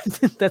 no,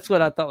 that's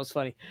what I thought was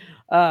funny.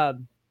 But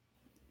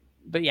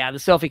yeah, the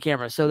selfie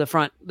camera. So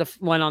the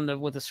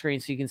one with the screen,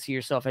 so you can see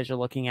yourself as you're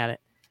looking at it.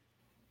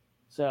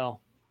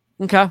 So,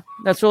 okay,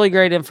 that's really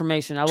great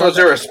information. So is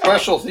there a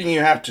special thing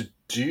you have to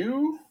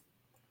do,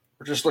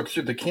 or just look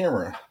through the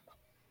camera?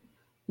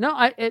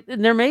 No,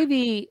 there may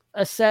be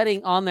a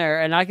setting on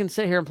there, and I can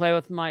sit here and play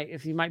with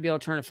if you might be able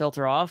to turn a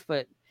filter off,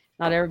 but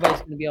not everybody's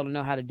going to be able to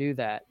know how to do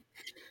that.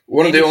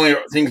 One of the only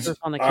things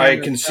I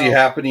can see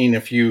happening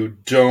if you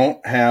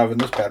don't have, and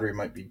this battery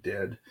might be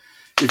dead,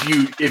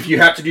 if you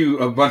have to do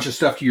a bunch of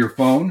stuff to your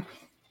phone,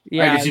 I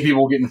can see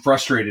people getting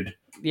frustrated.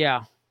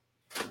 Yeah.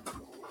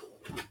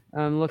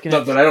 I'm looking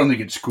at that. I don't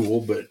think it's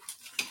cool, but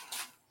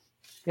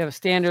you have a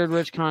standard,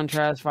 rich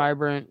contrast,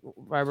 vibrant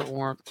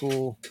warmth,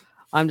 cool.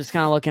 I'm just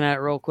kind of looking at it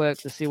real quick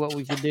to see what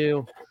we could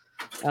do.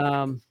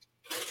 If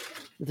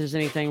there's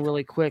anything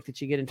really quick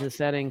that you get into the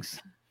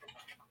settings.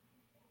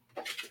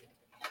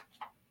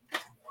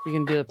 You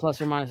can do the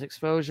plus or minus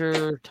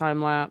exposure,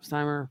 time lapse,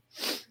 timer.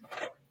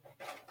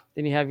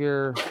 Then you have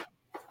your.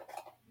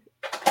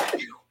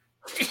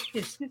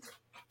 Excuse me,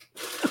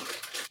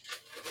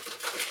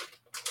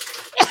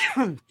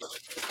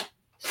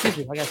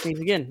 I got to sneeze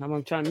again. I'm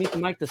going to try to mute the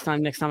mic this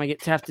time. Next time I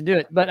have to do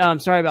it,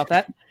 but sorry about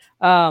that.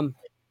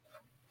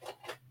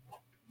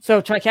 So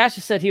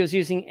Tricasha said he was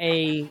using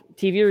a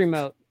TV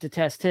remote to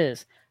test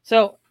his.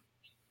 So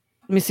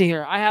let me see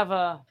here. I have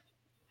a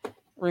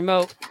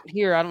remote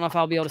here. I don't know if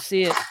I'll be able to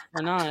see it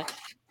or not.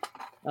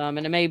 And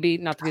it may be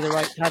not to be the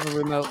right type of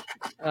remote.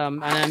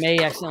 And I may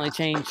accidentally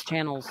change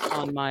channels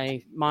on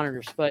my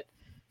monitors, but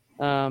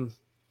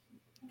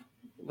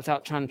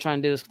without trying to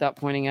do this without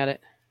pointing at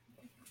it.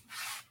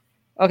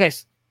 Okay.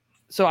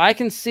 So I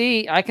can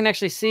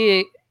actually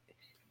see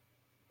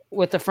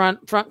with the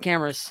front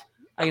cameras.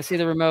 I can see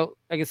the remote.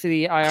 I can see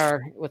the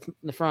IR with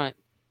the front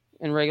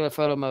in regular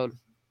photo mode.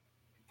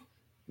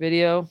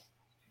 Video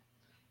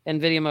and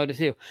video mode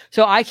too.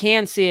 So I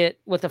can see it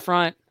with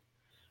the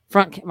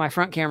my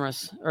front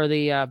cameras or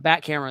the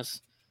back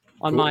cameras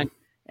on mine.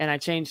 And I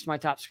changed my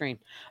top screen.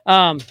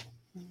 Let's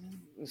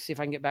see if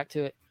I can get back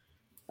to it.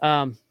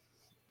 I'll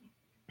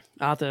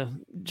have to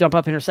jump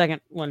up in a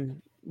second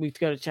when we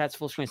go to chat's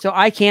full screen. So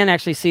I can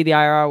actually see the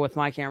IR with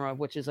my camera,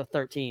 which is a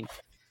 13.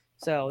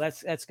 So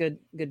that's good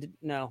to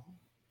know.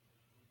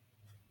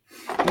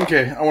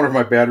 Okay, I wonder if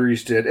my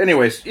battery's dead.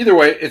 Anyways, either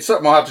way, it's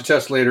something I'll have to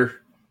test later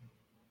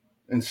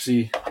and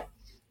see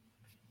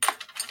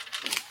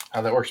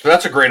how that works. But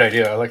that's a great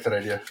idea. I like that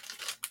idea.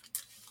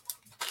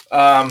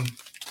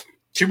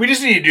 See, we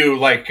just need to do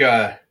like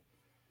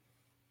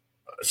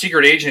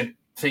secret agent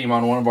theme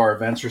on one of our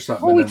events or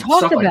something. Oh, we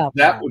talked about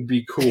that. Would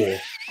be cool.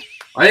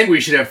 I think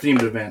we should have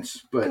themed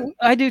events, but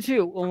I do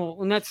too. Well,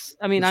 and that's,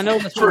 I mean, I know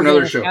that's for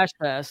another show. Cash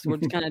Fest. We're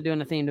kind of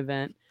doing a themed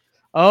event.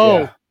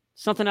 Oh,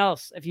 something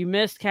else. If you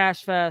missed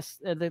Cash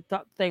Fest, the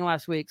thing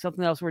last week,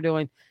 something else we're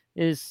doing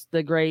is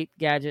the Great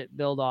Gadget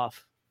Build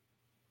Off.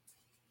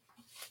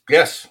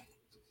 Yes.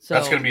 So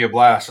that's going to be a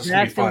blast.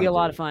 That's going to be a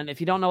lot of fun. If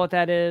you don't know what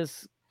that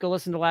is, go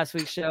listen to last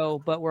week's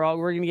show, but we're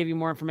going to give you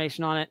more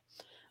information on it.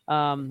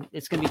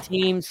 It's going to be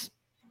teams,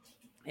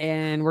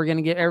 and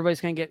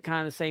everybody's going to get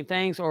kind of the same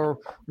things, or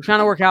we're trying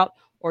to work out,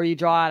 or you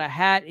draw out a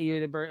hat,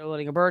 either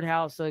letting a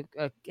birdhouse, a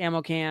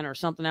ammo can, or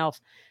something else.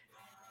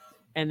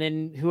 And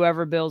then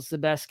whoever builds the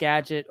best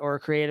gadget or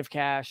creative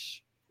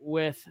cache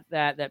with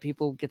that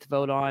people get to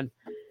vote on,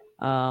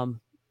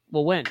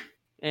 will win.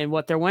 And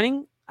what they're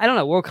winning, I don't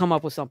know. We'll come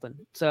up with something.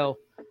 So,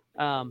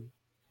 but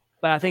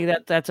I think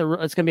it's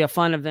going to be a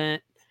fun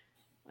event,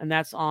 and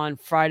that's on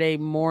Friday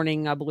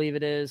morning, I believe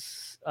it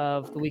is,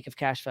 of the week of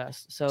Cash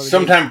Fest. So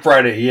sometime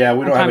Friday. Yeah,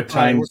 we don't have a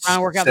time. We're trying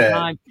to work out the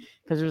time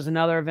because there's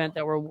another event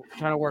that we're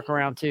trying to work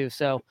around too.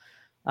 So,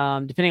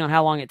 depending on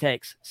how long it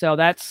takes. So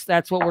that's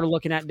what we're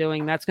looking at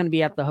doing. That's going to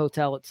be at the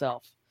hotel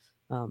itself,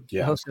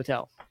 the host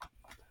hotel.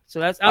 So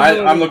that's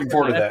I'm looking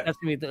forward to that. That's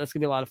gonna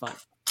be a lot of fun.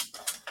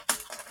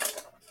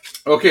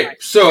 Okay,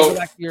 right, so go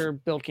back to your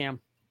build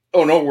cam.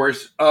 Oh, no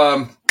worries.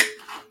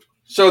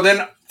 So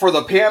then for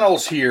the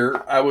panels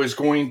here, I was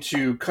going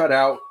to cut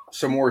out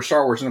some more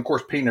Star Wars and of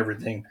course paint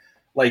everything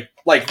like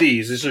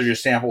these. These are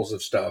just samples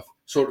of stuff.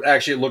 So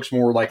it looks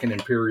more like an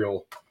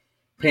Imperial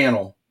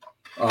panel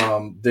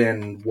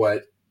than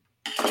what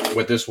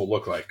this will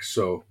look like.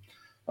 So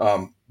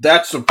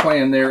that's the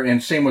plan there.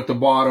 And same with the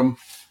bottom.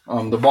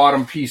 The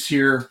bottom piece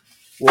here,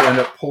 we'll end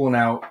up pulling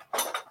out.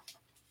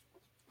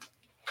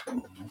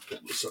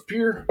 Put this up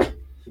here.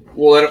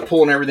 We'll end up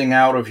pulling everything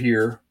out of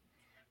here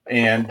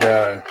and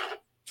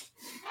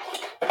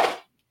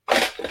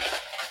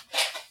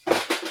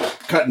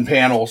cutting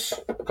panels,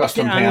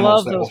 custom panels. I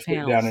love that those we'll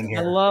panels. Down in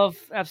here.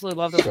 Absolutely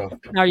love those. So,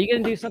 now, are you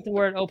going to do something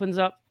where it opens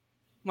up,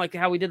 like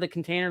how we did the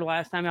container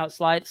last time, how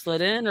it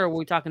slid in, or are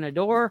we talking a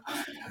door?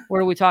 What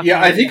are we talking?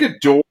 Yeah, I think a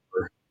door.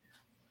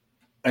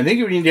 I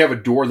think we need to have a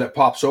door that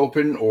pops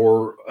open,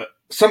 or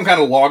some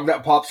kind of log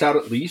that pops out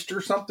at least,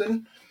 or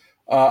something.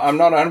 I'm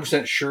not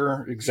 100%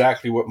 sure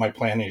exactly what my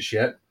plan is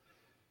yet.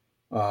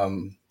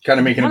 Kind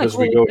of making it as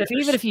we go.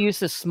 Even if you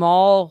used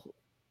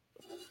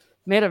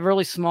made a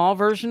really small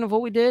version of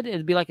what we did,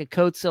 it'd be like a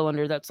code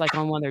cylinder that's like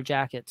on one of their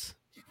jackets.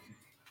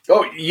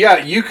 Oh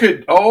yeah, you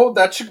could. Oh,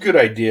 that's a good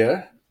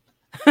idea.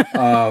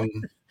 Yeah,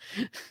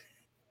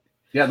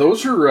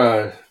 those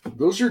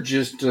are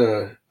just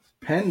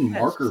pen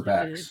marker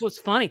backs. It was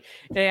funny.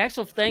 The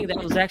actual thing that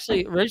was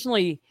actually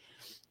originally,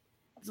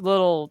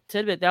 little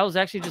tidbit, that was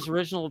actually just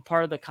original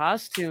part of the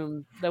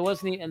costume. That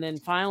wasn't, and then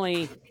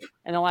finally,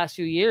 in the last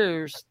few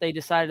years, they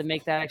decided to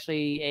make that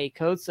actually a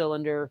code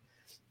cylinder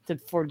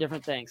for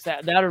different things.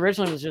 That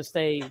originally was just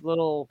a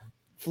little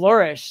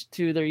flourish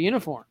to their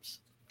uniforms.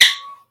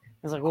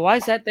 I was like, well, why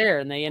is that there?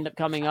 And they end up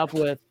coming up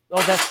with,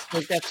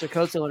 that's their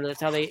code cylinder. That's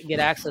how they get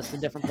access to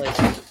different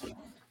places.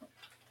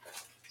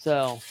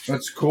 So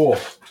that's cool.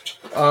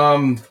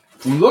 I'm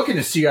looking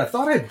to see. I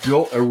thought I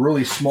built a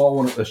really small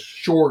one, a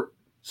short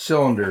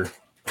cylinder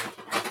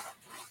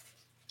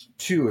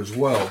too, as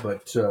well,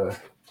 but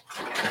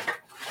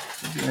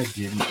maybe I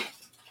didn't.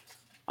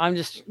 I'm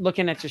just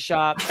looking at your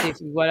shop, see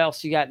what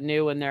else you got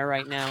new in there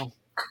right now.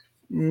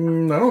 I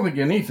don't think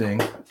anything.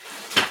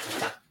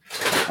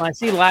 Well, I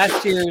see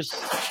last year's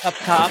up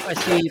top. I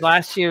see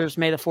last year's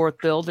May the 4th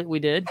build that we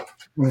did.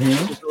 Which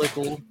is really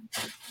cool.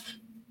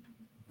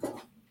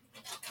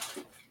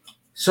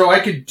 So I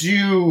could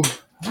do.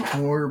 I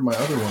don't know where my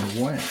other one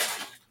went.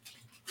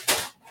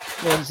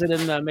 Was it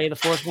in the May the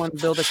 4th one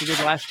build that you did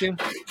last year?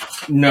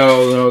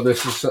 No,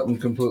 this is something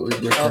completely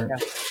different.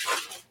 Okay.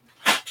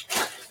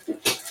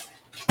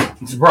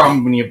 It's a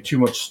problem when you have too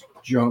much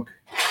junk.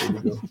 There we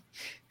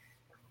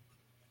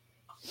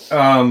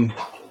go.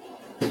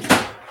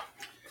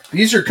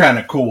 These are kind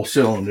of cool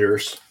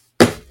cylinders.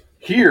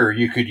 Here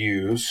you could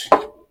use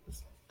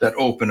that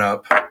open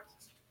up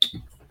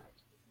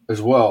as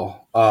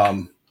well.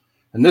 And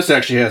this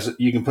actually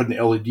you can put an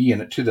LED in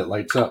it too that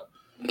lights up.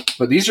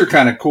 But these are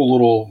kind of cool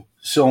little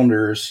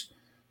cylinders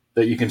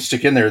that you can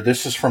stick in there.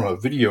 This is from a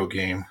video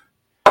game.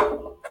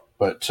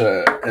 But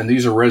and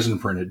these are resin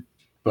printed.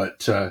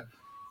 But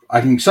I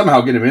can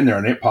somehow get them in there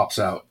and it pops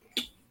out.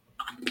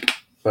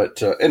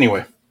 But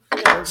anyway,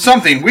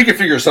 we could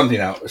figure something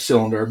out, a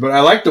cylinder. But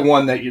I like the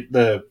one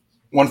the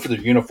one for the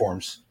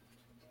uniforms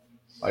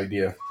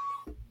idea.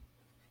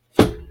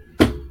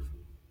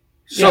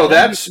 So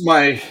that's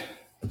my.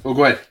 Oh,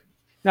 go ahead.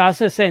 No, I was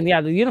just saying,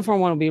 the uniform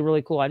one would be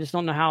really cool. I just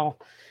don't know how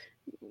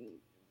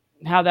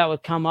that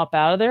would come up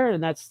out of there,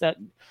 and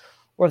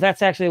or if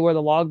that's actually where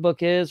the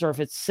logbook is, or if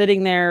it's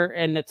sitting there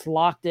and it's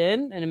locked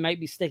in and it might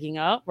be sticking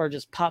up, or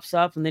just pops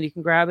up and then you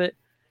can grab it.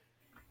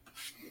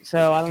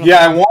 So I don't know.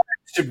 Yeah, I want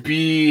it to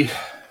be.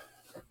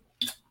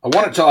 I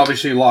want it to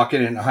obviously lock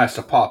in and it has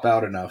to pop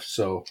out enough.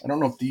 So I don't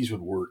know if these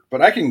would work,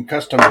 but I can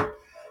custom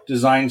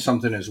design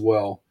something as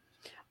well.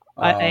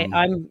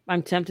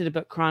 I'm tempted to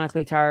put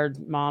chronically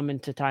tired mom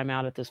into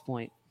timeout at this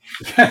point.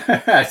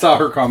 I saw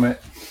her comment.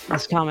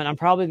 This comment. I'm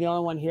probably the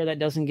only one here that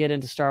doesn't get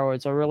into Star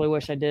Wars. I really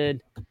wish I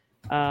did.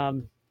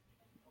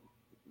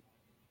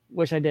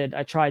 Wish I did.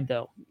 I tried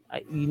though.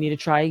 You need to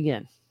try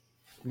again.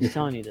 I'm just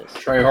telling you this.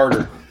 Try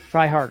harder.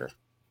 Try harder.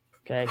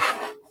 Okay.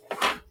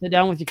 Sit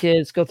down with your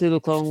kids. Go through the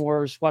Clone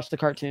Wars. Watch the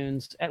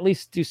cartoons. At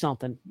least do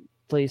something,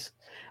 please.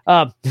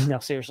 No,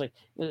 seriously.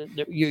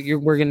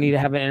 We're gonna need to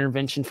have an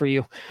intervention for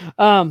you.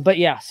 But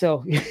yeah.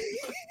 So.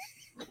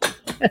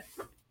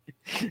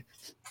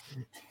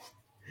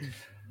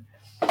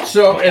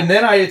 So, and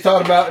then I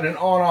thought about an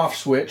on-off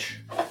switch.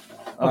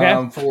 Okay.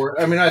 I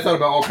thought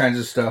about all kinds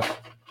of stuff.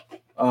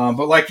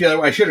 But like the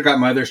other, I should have got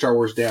my other Star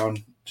Wars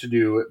down to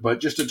do it. But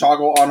just a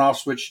toggle on-off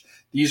switch.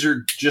 These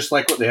are just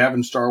like what they have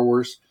in Star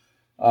Wars.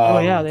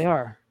 Yeah, they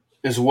are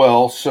as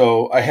well.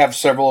 So I have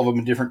several of them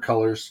in different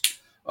colors.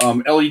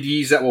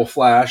 LEDs that will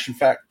flash. In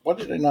fact, what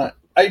did I not?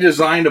 I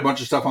designed a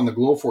bunch of stuff on the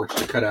Glowforge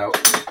to cut out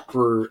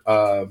for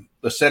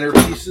the center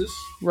pieces.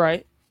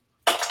 Right.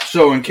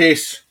 So in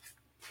case.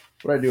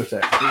 What do I do with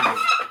that?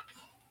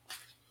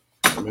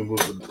 Let me move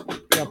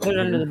the. Yeah, put it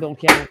under the build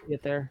camera to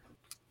get there.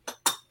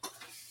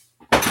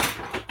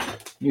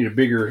 Need a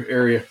bigger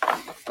area.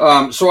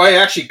 So I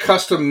actually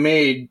custom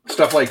made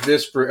stuff like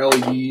this for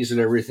LEDs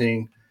and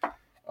everything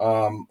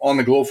on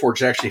the Glowforge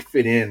to actually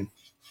fit in.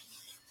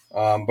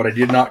 But I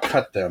did not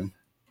cut them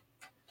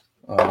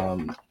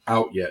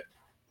out yet.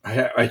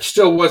 I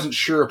still wasn't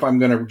sure if I'm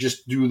going to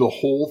just do the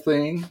whole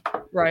thing.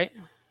 Right.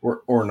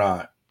 Or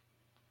not.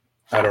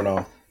 I don't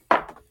know.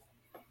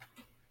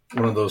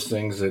 One of those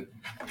things that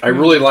I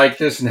really like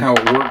this and how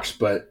it works,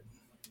 but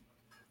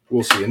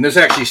we'll see. And this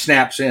actually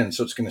snaps in,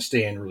 so it's going to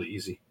stay in really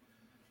easy.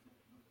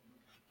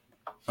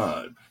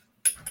 I'm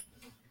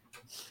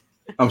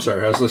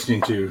sorry, I was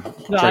listening to.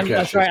 No,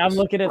 that's right. I'm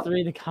looking at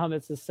reading the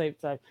comments at the same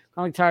time.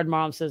 Calling Tired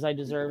Mom says I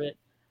deserve it.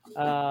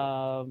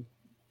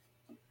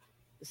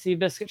 See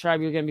Biscuit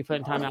Tribe, you're going to be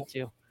putting time out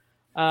too.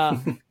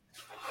 And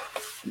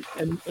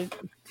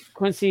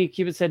Quincy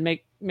Cupid said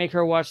make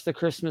her watch the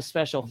Christmas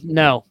special.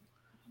 No.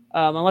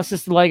 Unless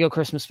it's the Lego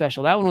Christmas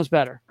special. That one was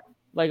better.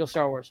 Lego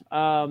Star Wars.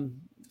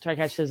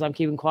 Tricatch says, I'm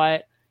keeping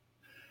quiet.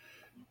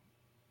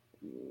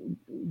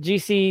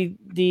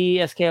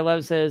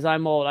 GCDSK11 says,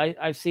 I'm old.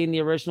 I've seen the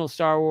original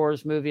Star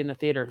Wars movie in the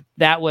theater.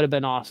 That would have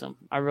been awesome.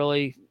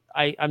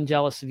 I'm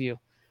jealous of you.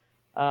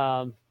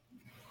 So,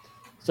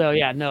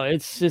 yeah, no,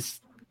 it's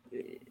just,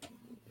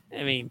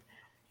 I mean,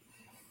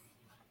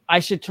 I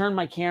should turn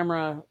my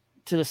camera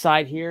to the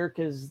side here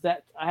because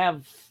I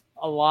have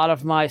a lot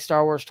of my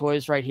Star Wars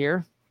toys right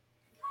here.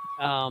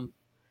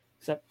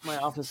 Except my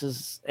office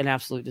is an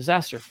absolute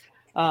disaster.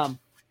 And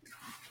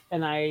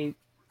I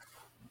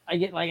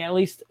get like at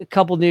least a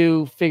couple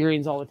new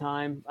figurines all the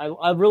time.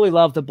 I really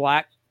love the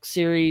Black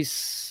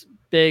Series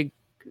big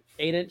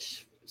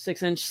 8-inch,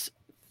 6-inch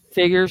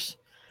figures.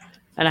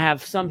 And I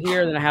have some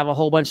here, then I have a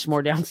whole bunch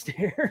more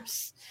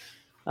downstairs.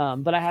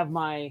 But I have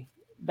my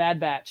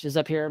Bad Batch is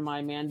up here,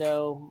 my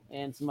Mando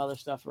and some other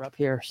stuff are up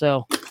here.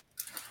 So,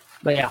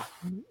 but yeah.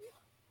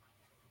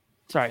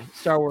 Sorry,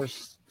 Star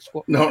Wars.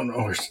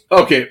 No.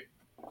 Okay.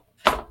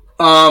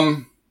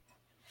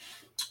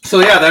 So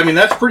yeah, I mean,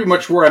 that's pretty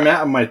much where I'm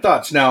at on my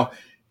thoughts. Now,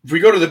 if we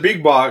go to the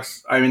big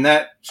box, I mean,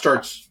 that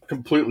starts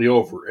completely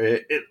over.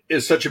 It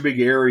is such a big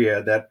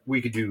area that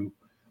we could do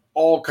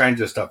all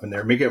kinds of stuff in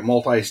there. Make it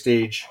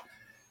multi-stage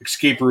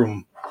escape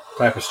room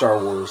type of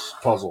Star Wars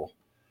puzzle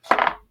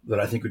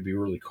that I think would be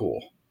really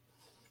cool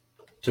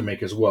to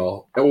make as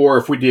well. Or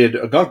if we did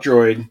a Gunk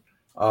Droid,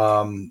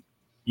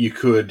 you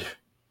could...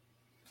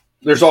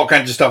 There's all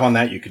kinds of stuff on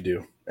that you could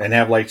do and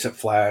have lights that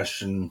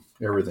flash and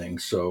everything.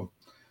 So,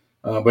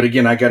 but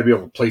again, I got to be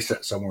able to place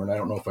that somewhere, and I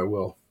don't know if I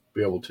will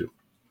be able to.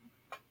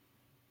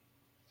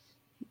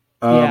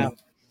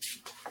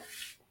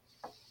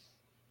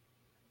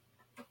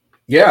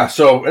 Yeah.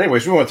 So,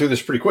 anyways, we went through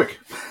this pretty quick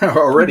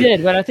already. We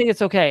did, but I think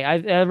it's okay. I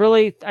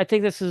really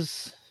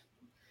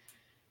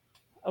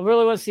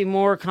want to see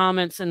more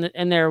comments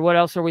in there. What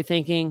else are we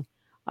thinking?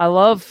 I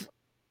love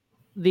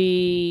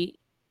the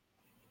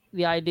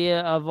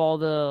idea of all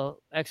the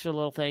extra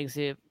little things.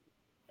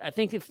 I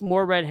think if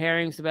more red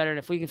herrings, the better. And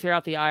if we can figure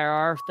out the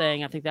IRR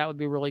thing, I think that would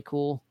be really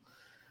cool.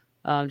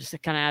 Just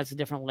it kind of adds a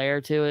different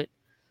layer to it.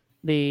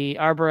 The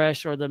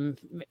Arbresh or the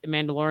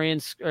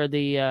Mandalorian or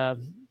the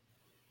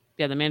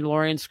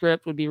Mandalorian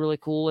script would be really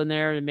cool in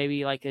there, and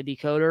maybe like a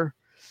decoder.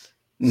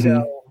 Mm-hmm.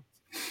 So,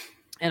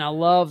 and I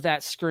love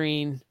that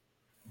screen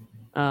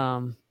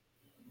that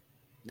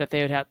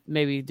they would have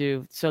maybe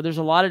do. So there's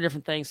a lot of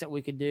different things that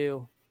we could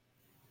do.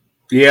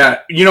 Yeah,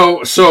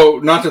 so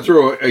not to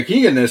throw a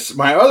key in this,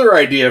 my other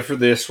idea for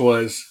this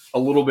was a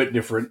little bit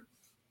different.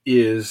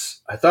 Is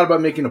I thought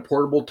about making a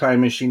portable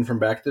time machine from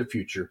Back to the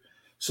Future.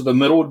 So the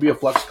middle would be a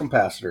flux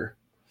capacitor.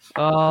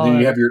 Oh. Then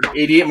you have your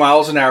 88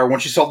 miles an hour.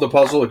 Once you solve the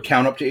puzzle, it would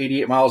count up to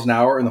 88 miles an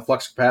hour, and the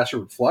flux capacitor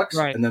would flux,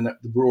 right. And then the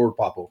brewer would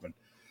pop open.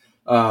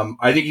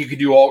 I think you could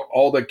do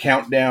all the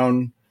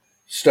countdown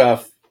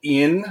stuff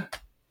in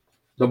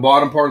the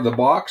bottom part of the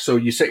box. So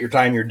you set your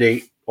time, your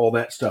date, all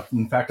that stuff.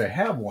 In fact, I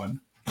have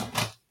one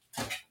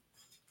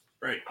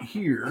right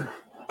here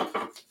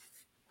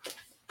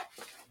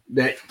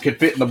that could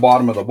fit in the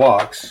bottom of the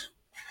box.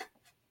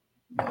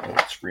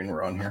 What screen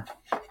we're on here.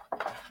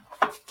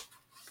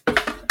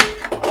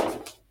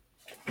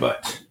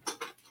 But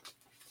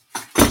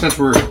since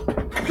we're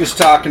just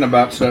talking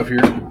about stuff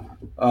here,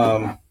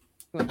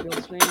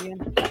 build screen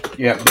again?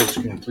 Yeah, build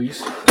screen,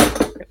 please.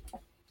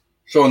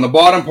 So in the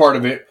bottom part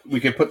of it, we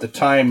could put the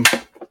time.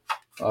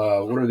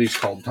 What are these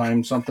called?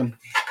 Time something.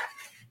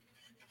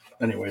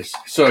 Anyways,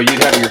 so you'd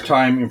have your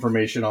time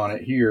information on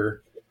it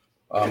here.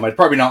 I'd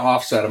probably not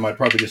offset them. I'd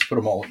probably just put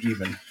them all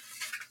even.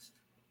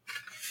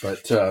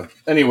 But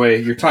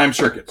anyway, your time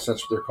circuits,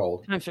 that's what they're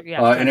called.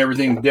 And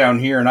everything down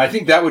here. And I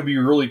think that would be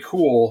really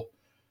cool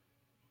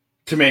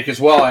to make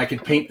as well. I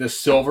could paint this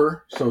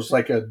silver. So it's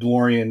like a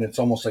DeLorean. It's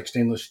almost like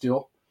stainless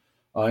steel.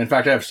 In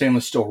fact, I have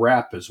stainless steel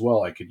wrap as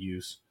well I could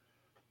use.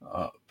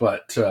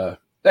 But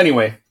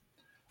anyway,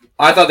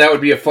 I thought that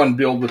would be a fun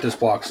build with this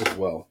box as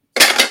well.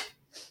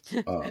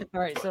 All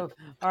right.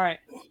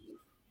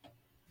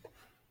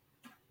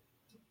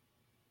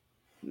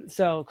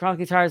 So, Chronic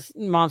Guitar's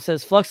mom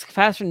says, Flux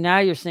capacitor, now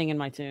you're singing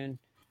my tune.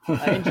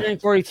 Engineering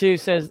 42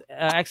 says,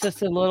 access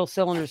to the little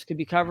cylinders could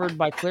be covered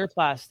by clear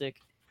plastic.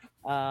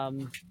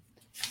 Clear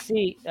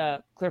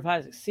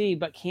plastic, C,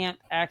 but can't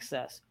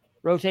access.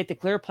 Rotate the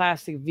clear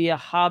plastic via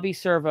hobby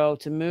servo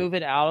to move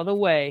it out of the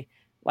way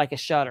like a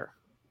shutter.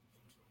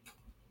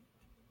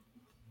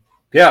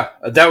 Yeah,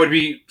 that would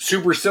be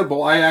super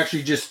simple.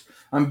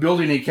 I'm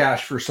building a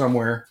cache for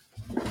somewhere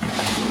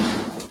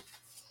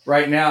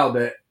right now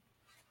that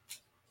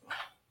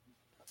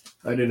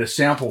I did a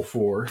sample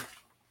for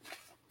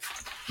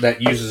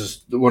that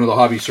uses one of the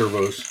hobby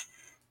servos.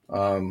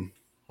 Let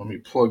me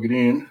plug it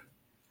in.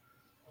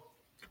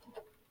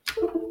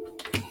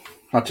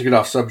 Not to get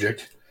off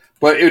subject,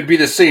 but it would be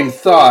the same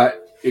thought,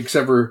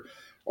 except for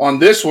on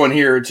this one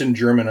here, it's in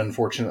German,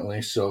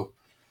 unfortunately. So,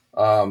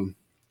 hope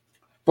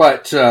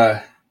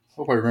I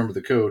remember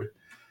the code.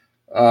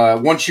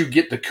 Once you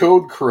get the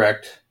code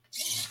correct,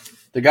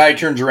 the guy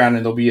turns around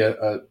and there'll be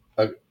a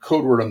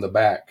code word on the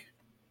back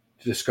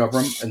to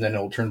discover them, and then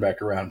it'll turn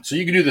back around. So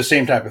you can do the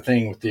same type of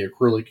thing with the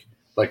acrylic.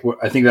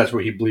 I think that's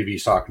what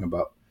he's talking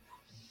about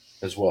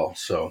as well.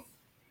 So,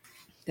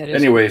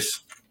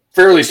 anyways,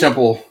 fairly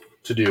simple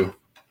to do.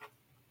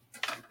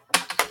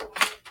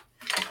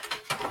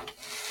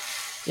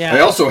 Yeah. I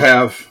also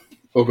have.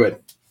 Oh, good.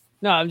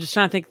 No, I'm just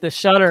trying to think the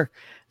shutter.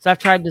 So I've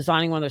tried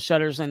designing one of the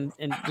shutters and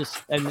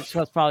so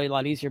it's probably a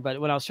lot easier. But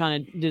when I was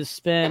trying to do the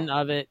spin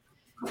of it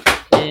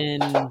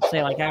in,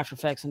 say, like After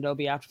Effects and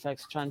Adobe After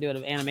Effects, trying to do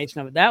an animation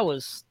of it, that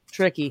was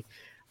tricky.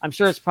 I'm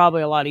sure it's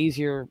probably a lot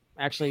easier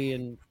actually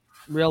in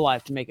real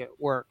life to make it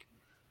work.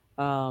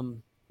 How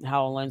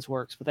a lens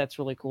works, but that's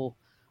really cool.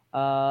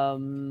 Well,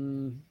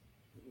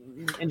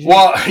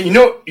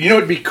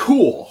 it'd be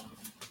cool.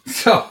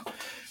 So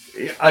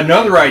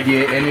another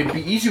idea, and it'd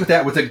be easy with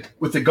that with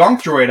the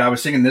Gonk Droid. I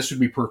was thinking this would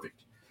be perfect.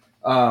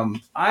 I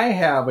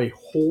have a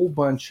whole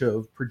bunch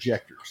of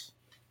projectors.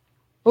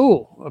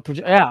 Ooh,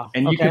 yeah.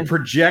 And you can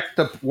project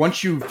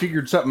once you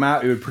figured something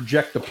out, it would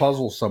project the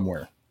puzzle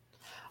somewhere.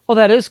 Oh,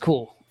 that is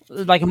cool.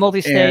 Like a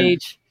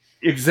multi-stage.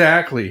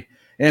 Exactly.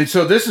 And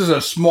so this is a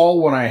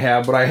small one I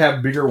have, but I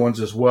have bigger ones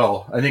as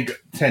well. I think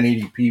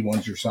 1080p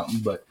ones or something,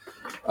 but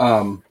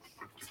I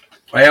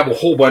have a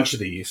whole bunch of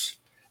these.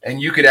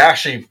 And you could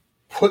actually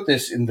put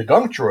this in the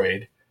Gonk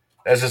Droid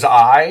as his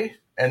eye,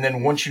 and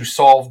then once you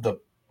solve the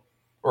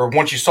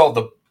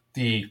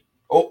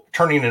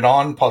turning it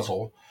on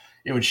puzzle,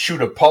 it would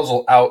shoot a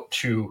puzzle out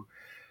to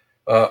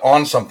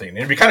on something.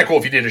 It'd be kind of cool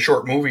if you did a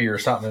short movie or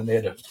something,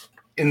 and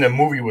in the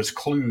movie was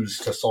clues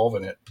to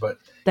solving it. But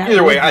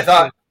either way, I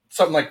thought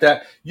something like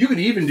that. You could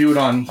even do it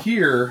on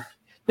here.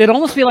 It'd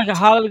almost be like a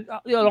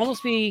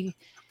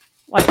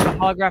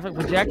holographic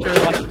projector,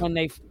 like when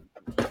they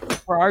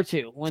for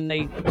R2 when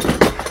they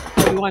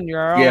Obi-Wan, you're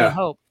our only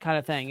hope kind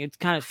of thing. It's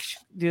kind of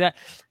do that.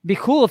 It'd be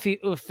cool if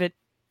it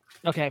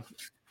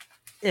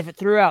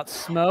threw out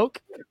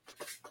smoke,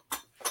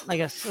 like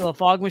a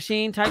fog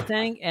machine type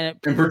thing, and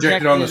it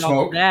projected on the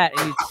smoke. That,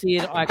 and you'd see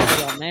it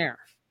actually on there.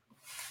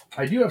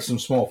 I do have some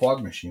small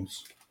fog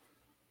machines.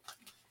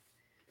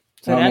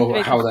 So I don't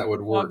know how that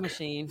would work. Fog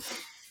machine.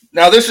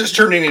 Now this is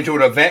turning into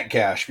an event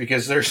cache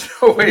because there's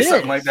no way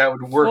something like that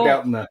would work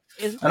out in the.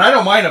 And I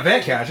don't mind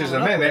event caches.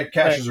 Event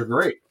caches are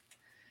great.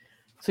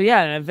 So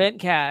yeah, an event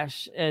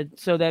cache,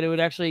 so that it would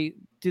actually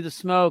do the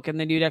smoke, and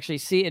then you'd actually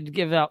see it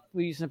give out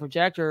using a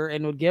projector,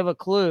 and would give a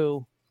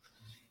clue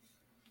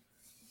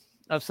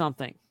of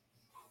something.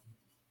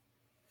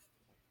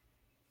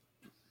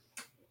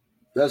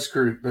 That's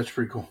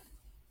pretty cool.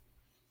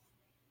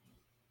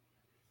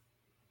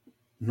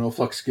 No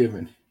flux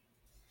given.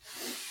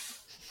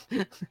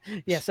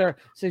 Yes, sir.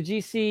 So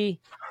GC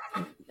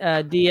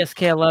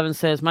DSK11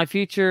 says, my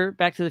future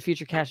Back to the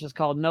Future cache is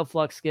called No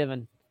Flux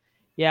Given.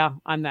 Yeah,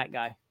 I'm that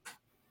guy.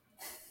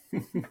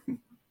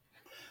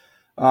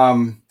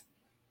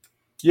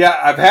 Yeah,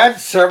 I've had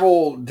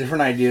several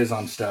different ideas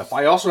on stuff.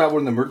 I also have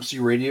one of the emergency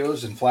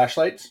radios and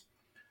flashlights.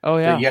 Oh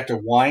yeah. That you have to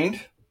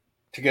wind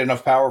to get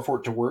enough power for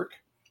it to work.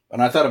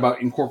 And I thought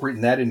about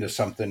incorporating that into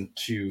something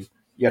you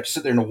have to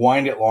sit there and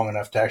wind it long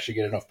enough to actually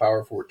get enough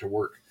power for it to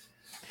work.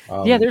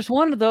 Yeah, there's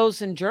one of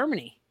those in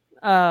Germany.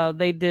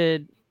 They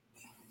did.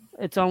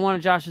 It's on one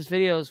of Josh's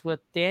videos with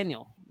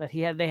Daniel that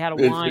they had a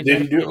wind.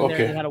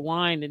 They had a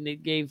wind and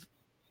it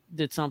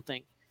did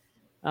something.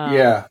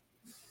 Yeah.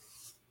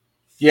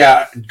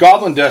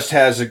 Goblin Dust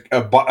has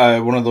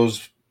a one of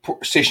those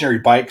stationary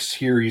bikes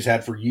here he's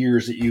had for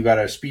years that you got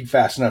to speed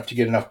fast enough to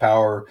get enough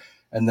power.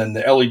 And then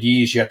the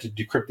LEDs, you have to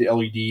decrypt the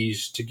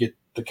LEDs to get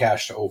the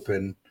cache to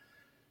open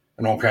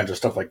and all kinds of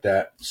stuff like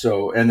that.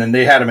 So, and then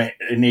they had them at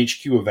an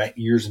HQ event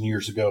years and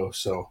years ago.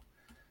 So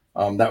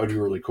that would be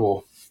really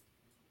cool.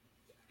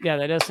 Yeah,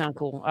 that does sound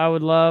cool. I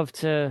would love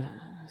to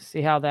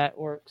see how that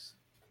works.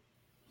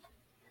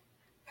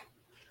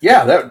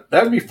 Yeah,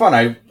 that would be fun.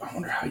 I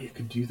wonder how you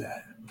could do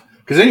that.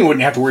 Because then you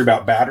wouldn't have to worry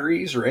about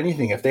batteries or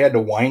anything if they had to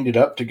wind it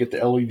up to get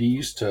the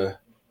LEDs to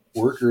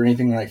work or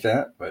anything like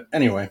that. But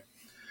anyway,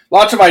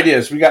 lots of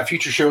ideas. We got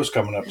future shows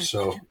coming up.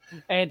 So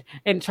and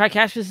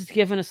Tricashus has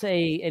given us an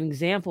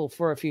example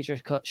for a future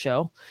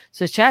show.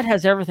 So Chad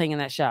has everything in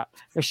that shop.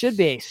 There should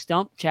be a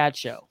Stump Chad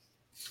show.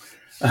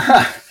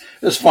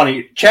 It's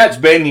funny. Chad's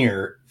been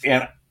here,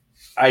 and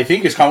I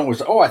think his comment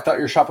was, "Oh, I thought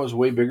your shop was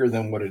way bigger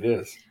than what it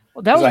is."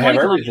 Well, that was I have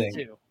everything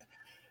too.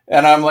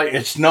 And I'm like,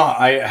 it's not.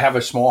 I have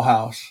a small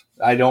house.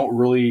 I don't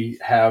really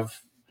have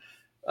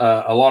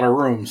a lot of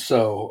room,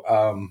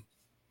 so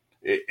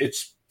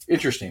it's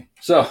interesting.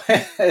 So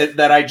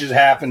that I just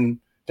happen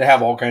to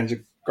have all kinds of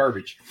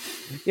garbage.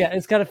 Yeah,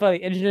 it's kind of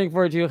funny. Engineering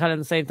for you kind of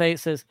the same thing. It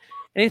says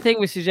anything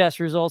we suggest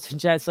results in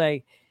Chad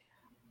saying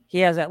he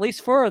has at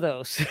least 4 of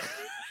those.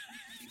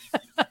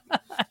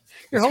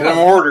 I'm a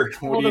hoarder.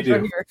 What do you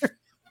do?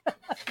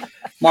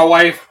 My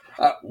wife,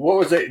 what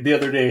was it the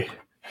other day?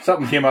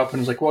 Something came up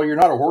and was like, well, you're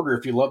not a hoarder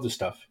if you love the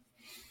stuff.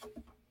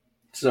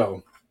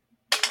 So,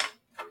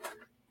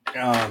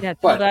 tell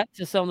that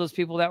to some of those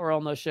people that were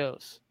on those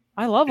shows.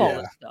 I love all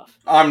this stuff.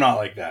 I'm not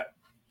like that.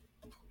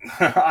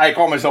 I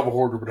call myself a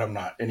hoarder, but I'm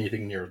not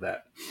anything near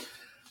that.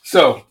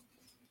 So,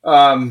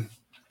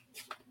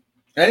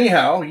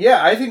 anyhow,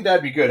 yeah, I think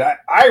that'd be good.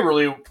 I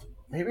really,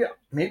 maybe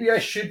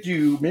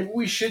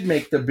we should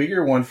make the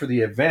bigger one for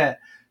the event.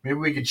 Maybe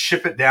we could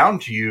ship it down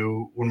to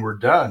you when we're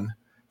done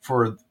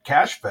for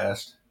Cache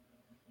Fest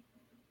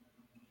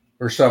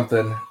or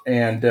something.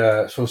 And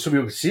so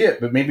people can see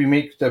it, but maybe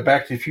make the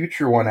Back to the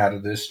Future one out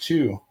of this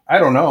too. I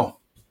don't know.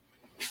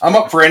 I'm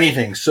up for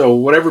anything. So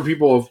whatever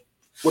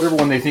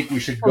one they think we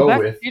should go Back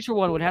with. To the Future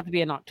one would have to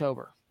be in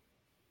October.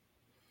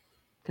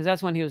 Because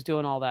that's when he was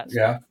doing all that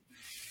stuff.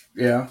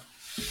 Yeah.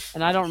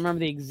 And I don't remember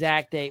the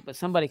exact date, but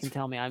somebody can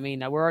tell me. I mean,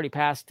 we're already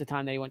past the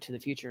time they went to the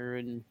future,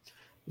 and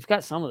we've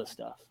got some of the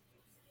stuff.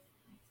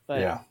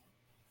 But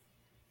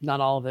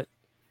not all of it.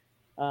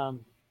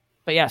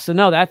 But yeah, so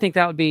no, I think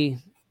that would be.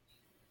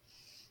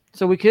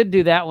 So we could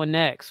do that one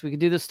next. We could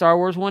do the Star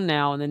Wars one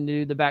now, and then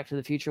do the Back to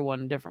the Future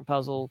one, different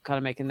puzzle, kind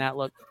of making that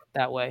look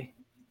that way.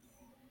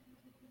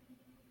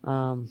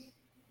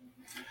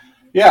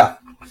 Yeah.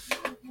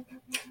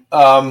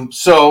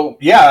 So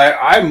yeah,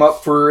 I'm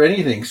up for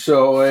anything.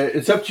 So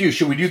it's up to you.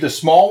 Should we do the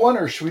small one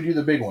or should we do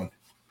the big one?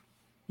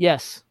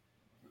 Yes.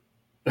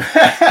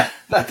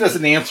 That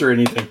doesn't answer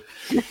anything.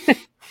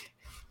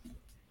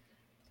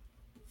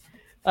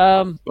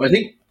 I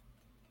think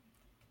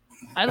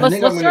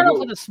let's start off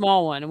with the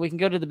small one, and we can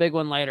go to the big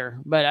one later.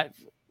 But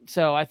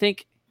I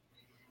think,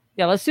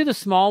 let's do the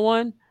small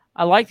one.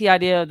 I like the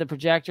idea of the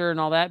projector and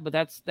all that, but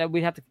that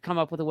we'd have to come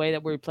up with a way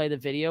that we play the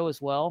video as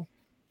well,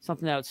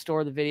 something that would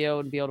store the video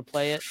and be able to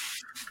play it.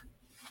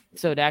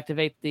 So to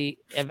activate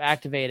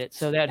it,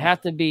 so that'd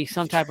have to be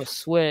some type of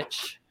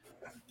switch.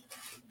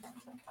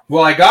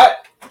 Well, I got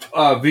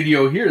a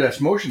video here that's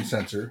motion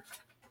sensor.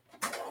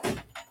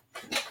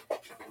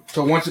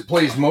 So once it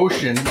plays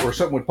motion or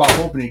something would pop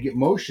open and you get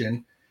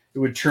motion, it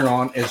would turn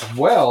on as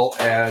well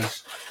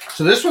as.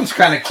 So this one's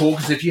kind of cool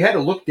because if you had to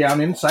look down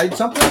inside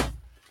something.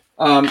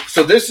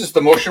 So this is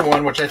the motion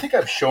one, which I think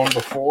I've shown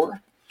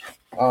before.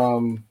 I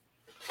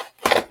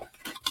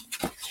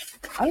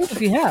don't know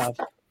if you have.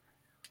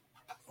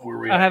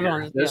 I have it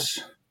on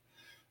this.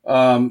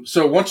 Yeah.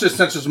 So once it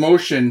senses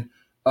motion,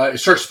 it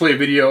starts to play a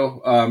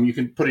video. You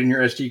can put in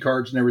your SD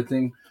cards and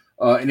everything,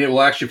 and it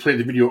will actually play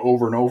the video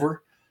over and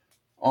over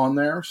on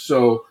there.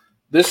 So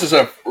this is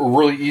a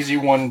really easy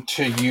one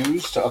to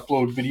use to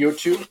upload video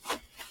to.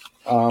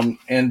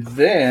 And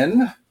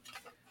then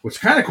what's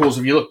kind of cool is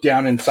if you look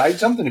down inside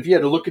something, if you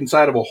had to look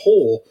inside of a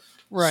hole.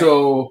 Right.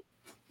 So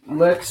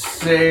let's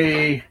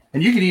say,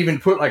 and you could even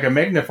put like a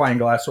magnifying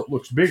glass so it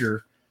looks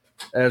bigger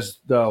as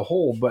the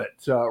hole. But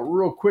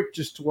real quick,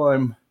 just while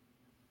I'm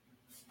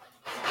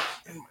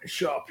in my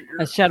shop here.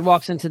 As Chad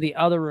walks into the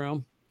other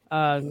room.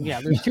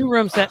 There's 2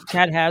 rooms that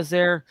Chad has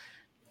there.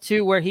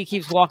 2 where he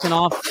keeps walking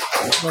off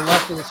the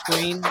left of the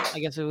screen, I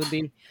guess it would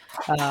be.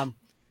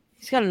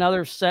 He's got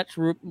another set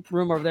room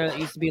over there that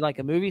used to be like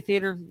a movie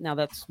theater. Now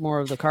that's more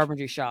of the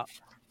carpentry shop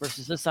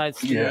versus this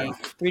side's the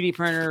 3D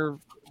printer,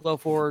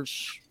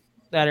 Glowforge,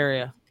 that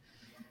area.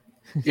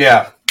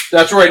 Yeah,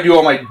 that's where I do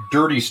all my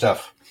dirty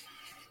stuff.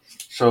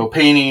 So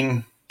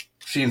painting,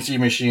 CNC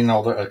machine,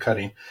 all the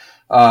cutting.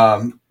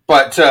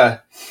 But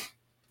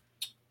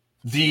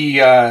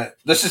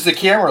this is the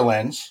camera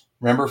lens.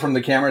 Remember from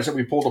the cameras that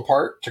we pulled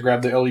apart to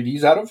grab the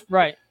LEDs out of?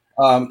 Right.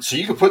 So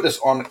you could put this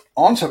on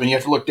something. You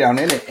have to look down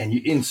in it, and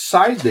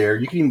inside there,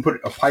 you can even put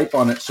a pipe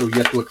on it, so you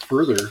have to look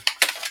further.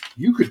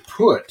 You could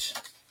put.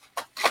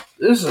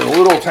 This is a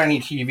little tiny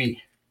TV.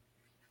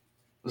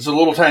 This is a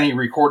little tiny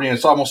recording.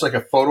 It's almost like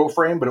a photo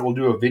frame, but it will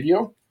do a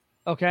video.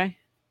 Okay.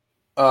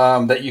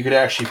 That you could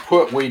actually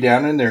put way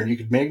down in there, and you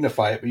could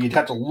magnify it, but you'd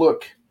have to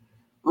look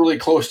really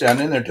close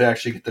down in there to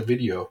actually get the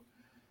video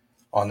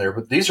on there.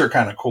 But these are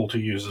kind of cool to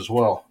use as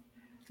well.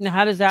 Now,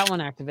 how does that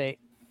one activate?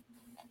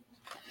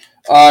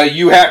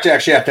 You have to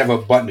have a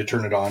button to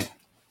turn it on.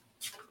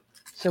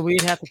 So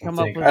we'd have to come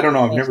up with I don't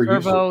know. I've never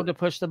used it to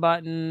push the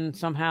button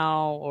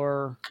somehow,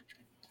 or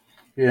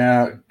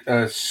yeah.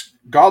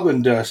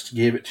 Goblin Dust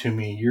gave it to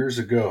me years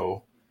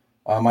ago.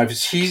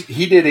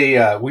 He did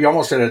a. We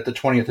almost did it at the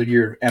 20th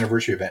year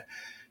anniversary event.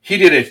 He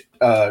did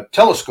a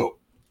telescope,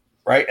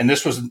 right? And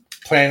this was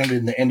planted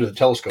in the end of the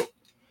telescope.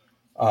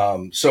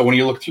 So when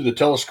you look through the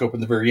telescope in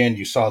the very end,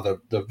 you saw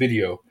the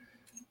video.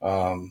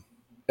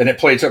 And it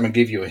played something and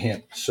gave you a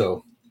hint.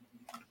 So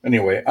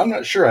anyway, I'm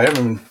not sure. I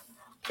haven't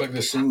plugged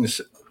this thing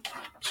to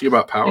see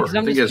about power.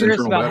 I'm just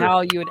curious about how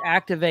you would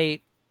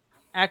activate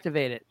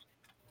it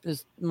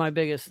is my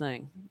biggest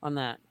thing on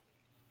that.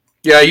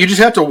 Yeah, you just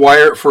have to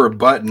wire it for a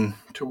button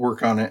to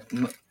work on it.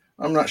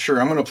 I'm not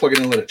sure. I'm going to plug it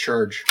in and let it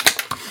charge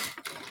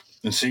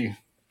and see.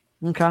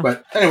 Okay.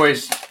 But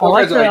anyways, I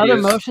like the other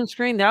motion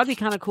screen. That would be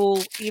kind of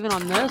cool even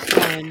on this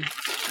one.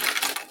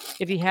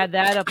 If you had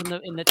that up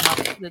in the top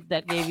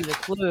that gave you the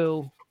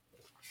clue.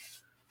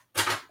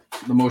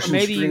 The motion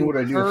maybe screen, what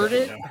I do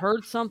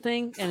heard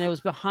something, and it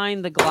was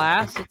behind the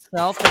glass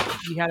itself.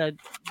 You had to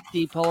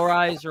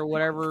depolarize or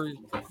whatever,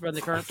 run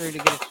the current through to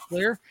get it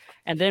clear.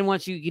 And then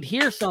once you could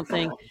hear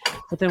something,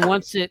 but then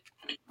once it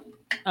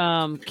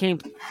came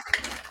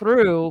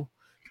through,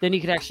 then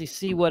you could actually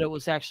see what it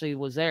was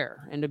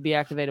there, and to be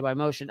activated by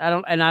motion. I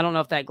don't know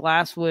if that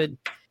glass would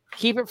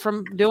keep it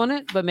from doing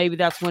it, but maybe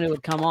that's when it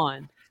would come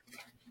on.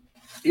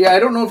 Yeah, I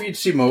don't know if you'd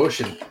see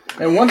motion.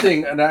 And one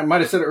thing, and I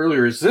might have said it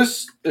earlier, is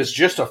this is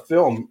just a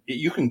film.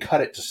 You can cut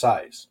it to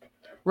size.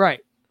 Right.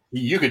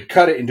 You could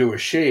cut it into a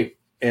shape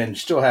and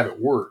still have it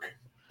work.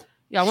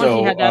 Yeah, I wonder if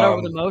you had that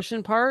over the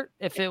motion part,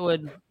 if it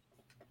would.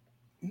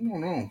 I don't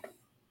know.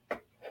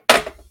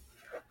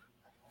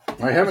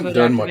 I haven't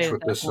done much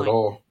with this at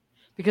all.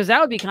 Because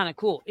that would be kind of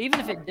cool. Even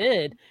if it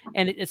did,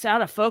 and it's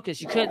out of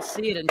focus, you couldn't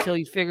see it until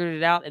you figured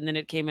it out, and then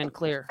it came in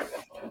clear.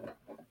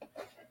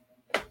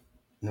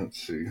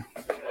 Let's see.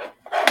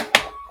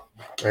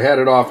 I had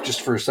it off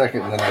just for a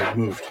second, and then I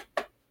moved.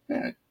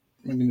 Yeah,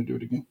 I'm going to do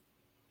it again.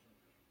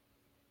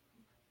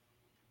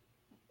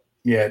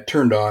 Yeah, it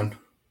turned on.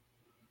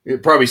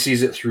 It probably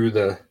sees it through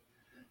the...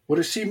 Would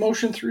it see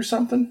motion through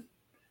something?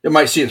 It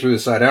might see it through the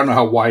side. I don't know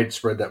how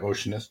widespread that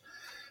motion is.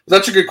 But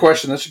that's a good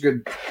question. That's a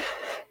good...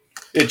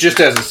 It just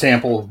has a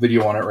sample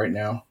video on it right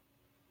now.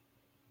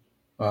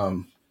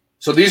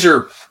 So these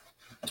are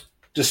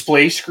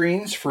display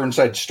screens for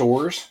inside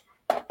stores.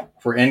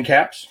 For end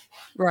caps,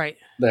 right?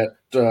 That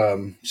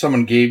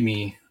someone gave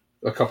me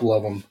a couple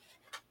of them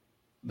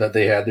that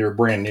they had. They were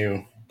brand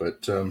new,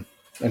 but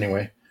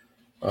anyway,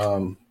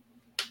 you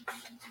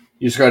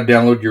just got to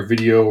download your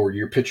video or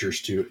your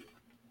pictures to it.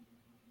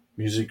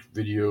 Music,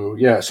 video,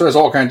 yeah. So it has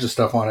all kinds of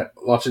stuff on it.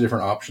 Lots of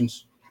different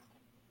options.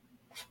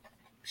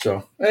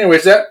 So,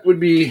 anyways, that would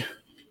be.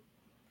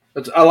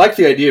 I like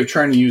the idea of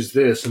trying to use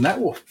this, and that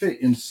will fit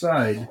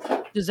inside.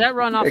 Does that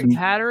run off a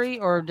battery,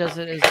 or does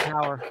it as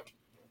power?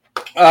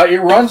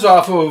 It runs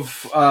off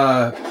of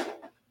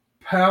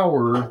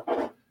power.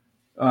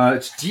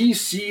 It's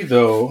DC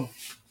though,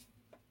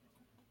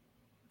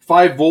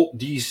 5-volt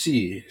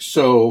DC.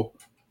 So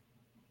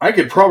I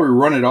could probably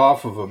run it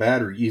off of a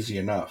battery easy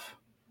enough.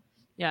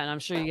 Yeah, and I'm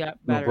sure you got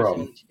batteries that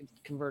you can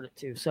convert it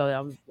to.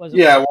 So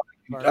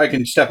I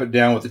can step it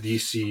down with the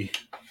DC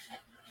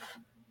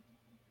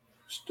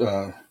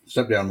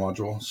step down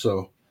module.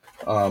 So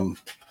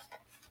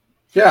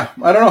yeah,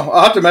 I don't know.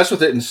 I'll have to mess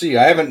with it and see.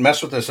 I haven't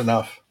messed with this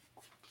enough.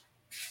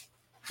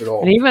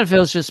 And even if it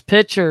was just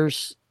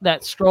pictures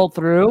that scroll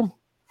through,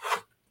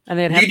 and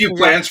they'd have you do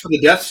plans for the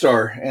Death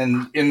Star,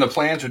 and in the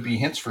plans would be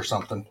hints for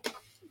something.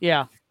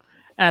 Yeah,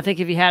 and I think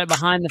if you had it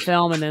behind the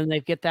film, and then they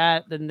get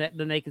that, then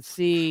they could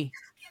see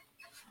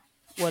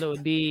what it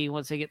would be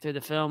once they get through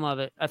the film of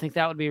it. I think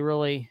that would be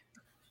really,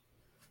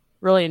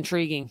 really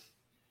intriguing.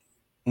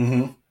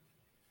 Mm-hmm.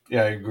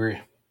 Yeah, I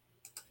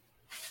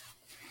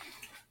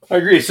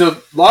agree.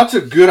 So lots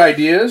of good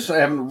ideas. I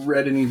haven't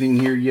read anything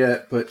here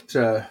yet, but.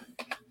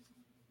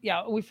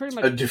 Yeah, we pretty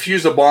much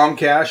diffuse a bomb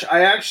cache.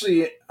 I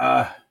actually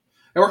I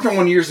worked on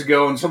one years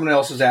ago, and someone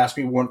else has asked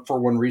me for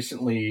one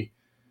recently.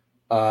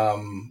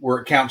 where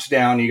it counts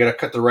down. You got to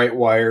cut the right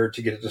wire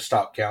to get it to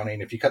stop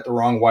counting. If you cut the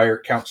wrong wire,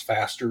 it counts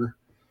faster.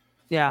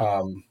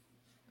 Yeah.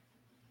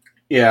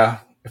 Yeah.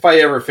 If I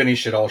ever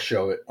finish it, I'll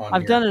show it on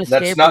I've here. done an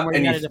escape room where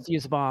you got to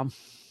defuse a bomb.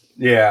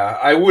 Yeah.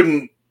 I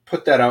wouldn't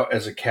put that out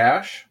as a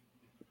cache.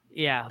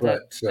 Yeah.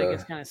 That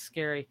is kind of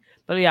scary.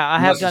 But yeah, I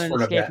have done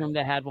an escape room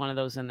that had one of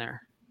those in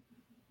there.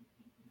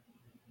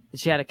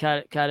 She had to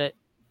cut it,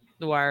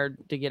 the wire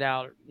to get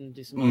out and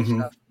do some other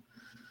stuff.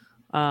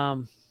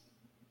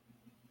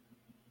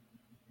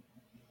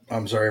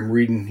 I'm sorry, I'm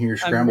reading here.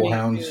 Scramble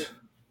Hounds.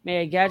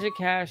 Made a gadget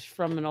cache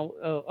from an old.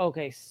 Oh,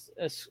 okay.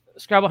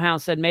 Scrabble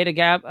Hound said made a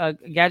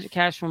gadget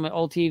cache from an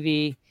old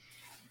TV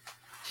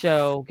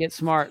show. Get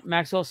Smart.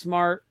 Maxwell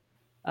Smart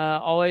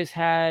always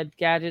had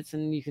gadgets,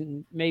 and you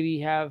can maybe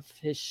have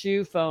his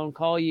shoe phone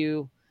call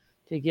you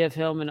to give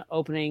him an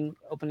opening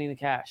the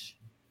cache.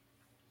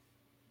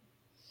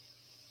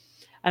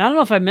 And I don't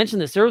know if I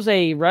mentioned this. There was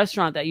a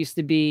restaurant that used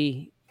to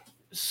be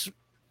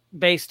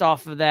based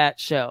off of that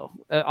show,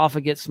 off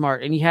of Get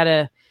Smart, and you had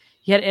to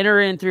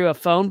enter in through a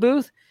phone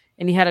booth,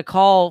 and you had to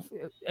call,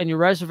 and your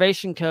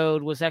reservation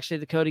code was actually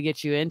the code to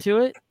get you into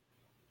it.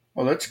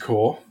 Oh, that's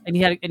cool. And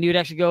you would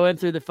actually go in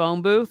through the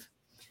phone booth,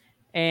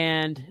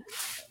 and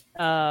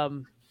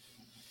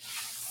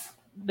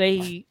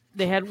they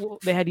had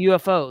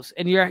UFOs,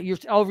 and your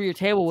over your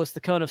table was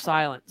the cone of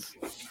silence.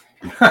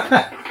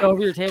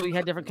 Over your table, you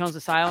had different cones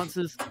of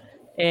silences,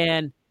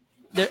 and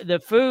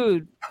the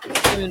food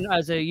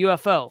as a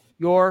UFO.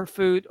 Your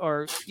food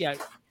order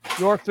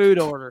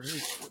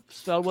is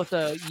spelled with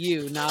a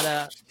U, not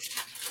a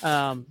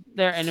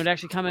there, and it would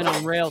actually come in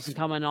on rails and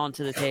come in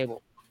onto the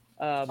table.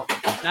 And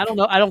I don't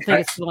know. I don't think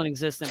it's still in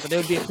existence, but it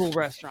would be a cool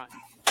restaurant.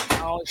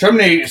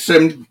 Someday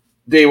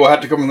we'll have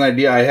to come with an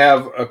idea. I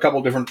have a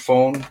couple different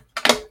phone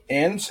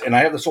ends, and I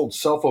have this old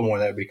cell phone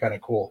one that would be kind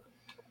of cool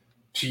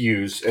to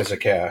use as a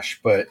cache.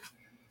 But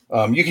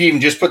you can even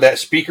just put that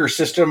speaker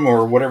system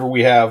or whatever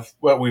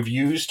what we've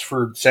used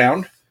for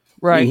sound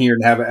in here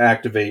and have it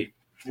activate.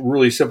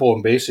 Really simple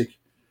and basic.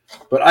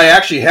 But I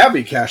actually have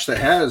a cache that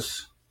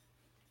has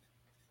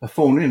a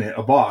phone in it,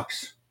 a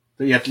box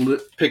that you have to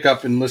pick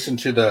up and listen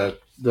to the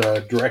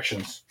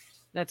directions.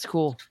 That's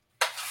cool.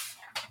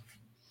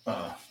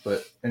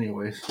 But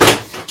anyways,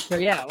 so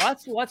yeah,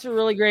 lots of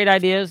really great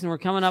ideas, and we're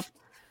coming up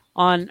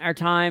on our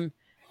time.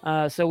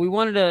 So we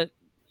wanted to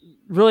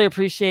really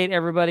appreciate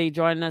everybody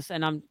joining us,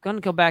 and I'm going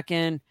to go back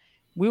in.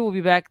 We will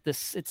be back.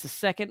 It's the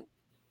second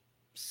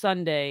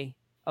Sunday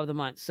of the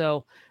month.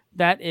 So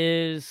that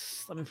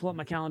is, let me pull up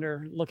my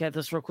calendar, look at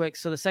this real quick.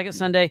 So the second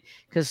Sunday,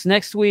 because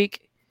next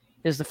week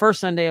is the first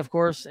Sunday, of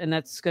course, and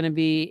that's going to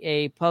be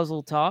a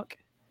puzzle talk.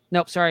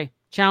 Nope, sorry,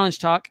 challenge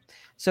talk.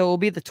 So it will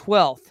be the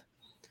 12th.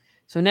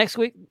 So next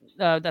week,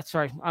 that's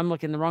right. I'm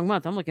looking the wrong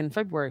month. I'm looking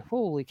February.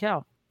 Holy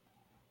cow.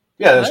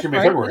 Yeah, that's going to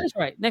be February. That's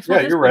right. Next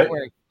month is February.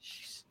 Right.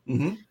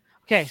 Mm-hmm.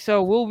 Okay,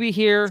 so we'll be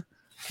here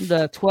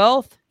the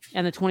 12th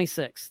and the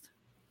 26th.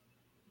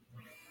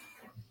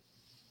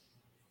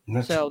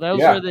 So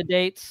those are the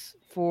dates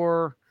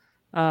for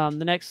the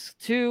next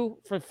two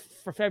for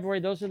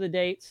February. Those are the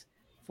dates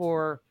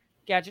for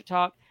Gadget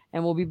Talk,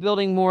 and we'll be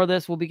building more of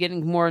this. We'll be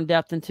getting more in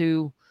depth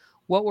into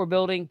what we're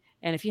building.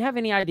 And if you have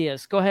any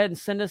ideas, go ahead and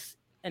send us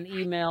an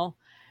email,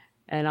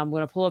 and I'm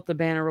going to pull up the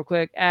banner real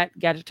quick at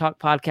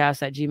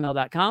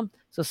gadgettalkpodcast@gmail.com.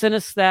 So send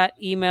us that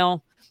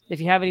email. If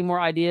you have any more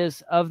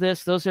ideas of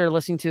this, those that are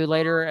listening to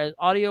later as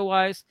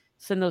audio-wise,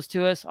 send those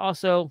to us.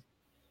 Also,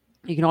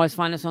 you can always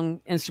find us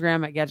on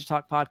Instagram at Gadget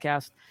Talk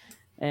Podcast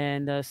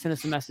and send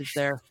us a message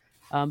there.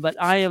 But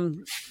I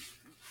am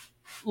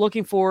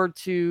looking forward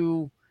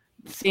to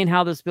seeing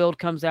how this build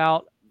comes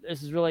out.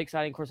 This is really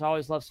exciting. Of course, I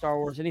always love Star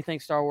Wars. Anything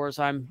Star Wars,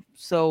 I'm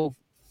so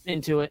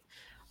into it.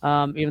 We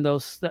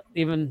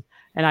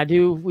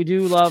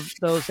do love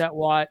those that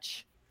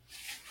watch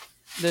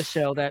this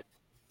show that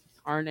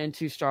aren't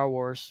into Star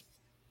Wars.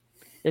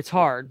 It's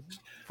hard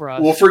for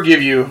us. We'll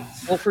forgive you.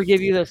 We'll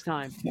forgive you this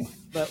time,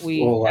 but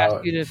we'll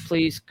ask you to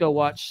please go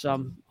watch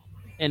some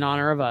in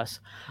honor of us.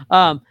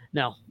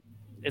 No,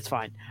 it's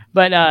fine.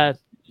 But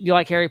you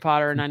like Harry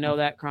Potter, and I know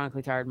that,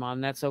 Chronically Tired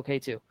Mom. That's okay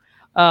too.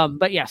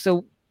 But yeah,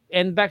 so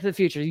and Back to the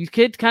Future. You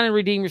could kind of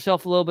redeem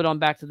yourself a little bit on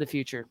Back to the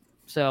Future.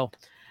 So,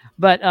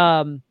 but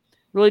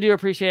really do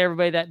appreciate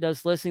everybody that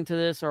does listening to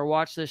this or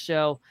watch this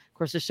show. Of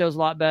course, this show's a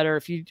lot better.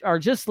 If you are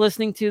just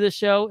listening to the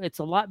show, it's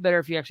a lot better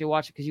if you actually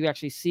watch it because you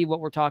actually see what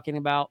we're talking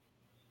about.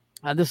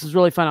 This is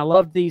really fun. I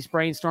love these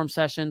brainstorm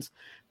sessions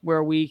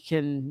where we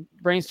can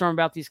brainstorm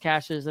about these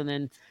caches, and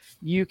then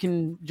you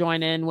can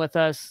join in with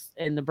us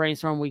in the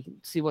brainstorm. We can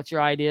see what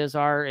your ideas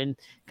are and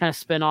kind of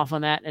spin off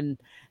on that. And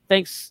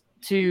thanks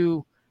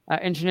to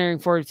Engineering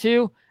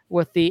 42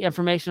 with the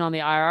information on the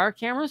IR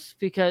cameras,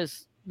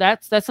 because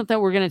that's something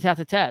we're going to have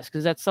to test,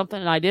 because that's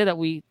an idea that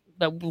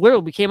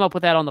literally we came up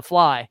with that on the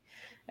fly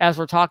as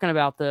we're talking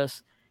about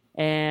this.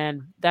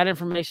 And that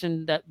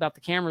information about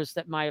the cameras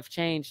that might have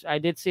changed, I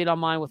did see it on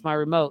mine with my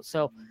remote.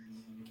 So,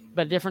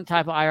 but a different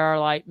type of IR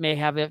light may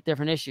have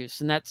different issues,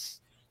 and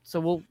so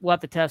we'll have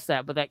to test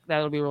that. But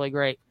that'll be really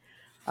great.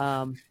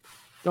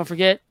 Don't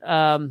forget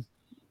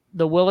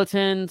the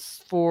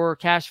Willetons for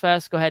Cash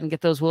Fest. Go ahead and get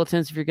those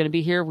Willetons if you're going to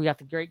be here. We got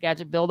the Great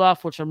Gadget Build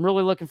Off, which I'm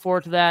really looking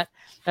forward to that.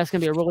 That's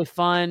going to be a really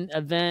fun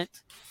event.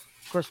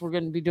 Of course, we're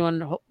going to be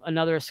doing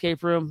another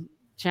escape room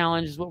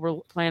challenge is what we're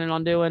planning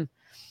on doing.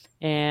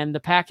 And the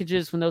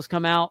packages, when those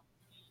come out,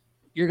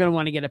 you're going to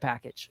want to get a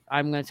package.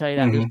 I'm going to tell you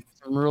that. There's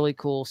some really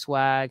cool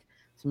swag,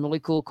 some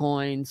really cool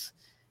coins,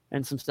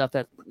 and some stuff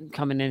that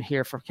coming in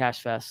here for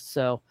Cash Fest.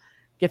 So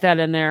get that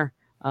in there.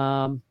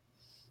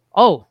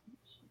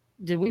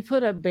 Did we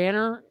put a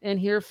banner in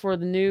here for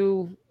the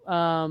new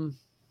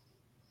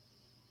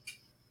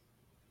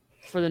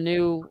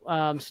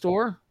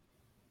store?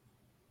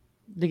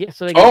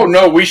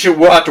 No,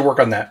 we'll have to work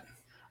on that.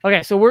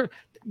 Okay, so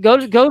go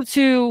to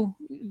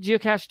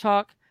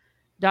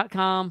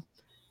geocachetalk.com,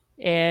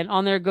 and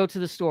on there go to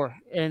the store,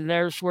 and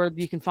there's where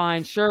you can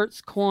find shirts,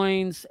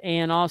 coins,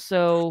 and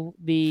also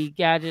the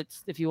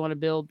gadgets if you want to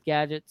build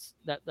gadgets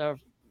that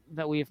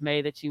we have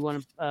made that you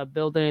want to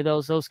build any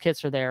of those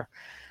kits are there.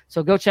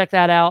 So go check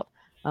that out.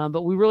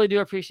 But we really do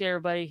appreciate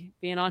everybody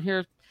being on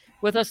here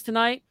with us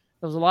tonight.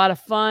 It was a lot of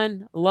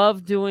fun.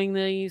 Love doing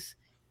these.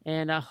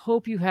 And I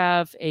hope you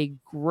have a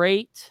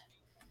great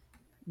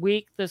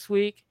week this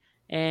week.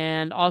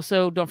 And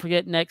also, don't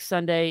forget, next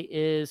Sunday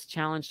is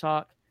Challenge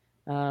Talk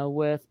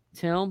with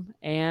Tim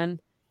and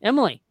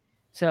Emily.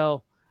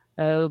 So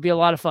it'll be a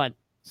lot of fun.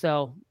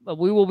 So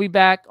we will be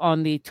back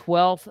on the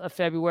 12th of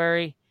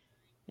February.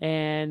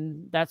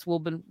 And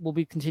we'll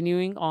be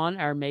continuing on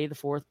our May the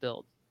 4th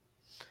build.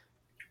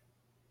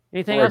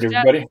 Anything else,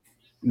 everybody? Jack?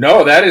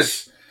 No, that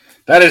is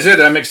it.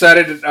 I'm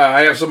excited.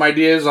 I have some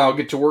ideas. I'll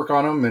get to work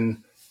on them,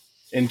 and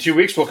in 2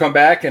 weeks we'll come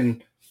back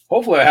and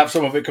hopefully I have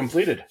some of it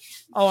completed.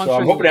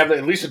 I'm hoping to have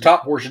at least the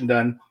top portion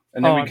done,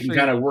 and then we can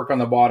kind of work on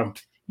the bottom.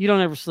 You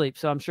don't ever sleep,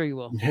 so I'm sure you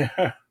will.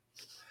 Yeah.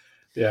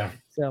 Yeah.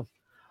 So,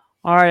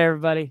 all right,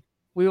 everybody.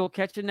 We will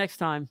catch you next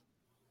time.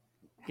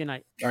 Good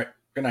night. All right.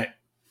 Good night.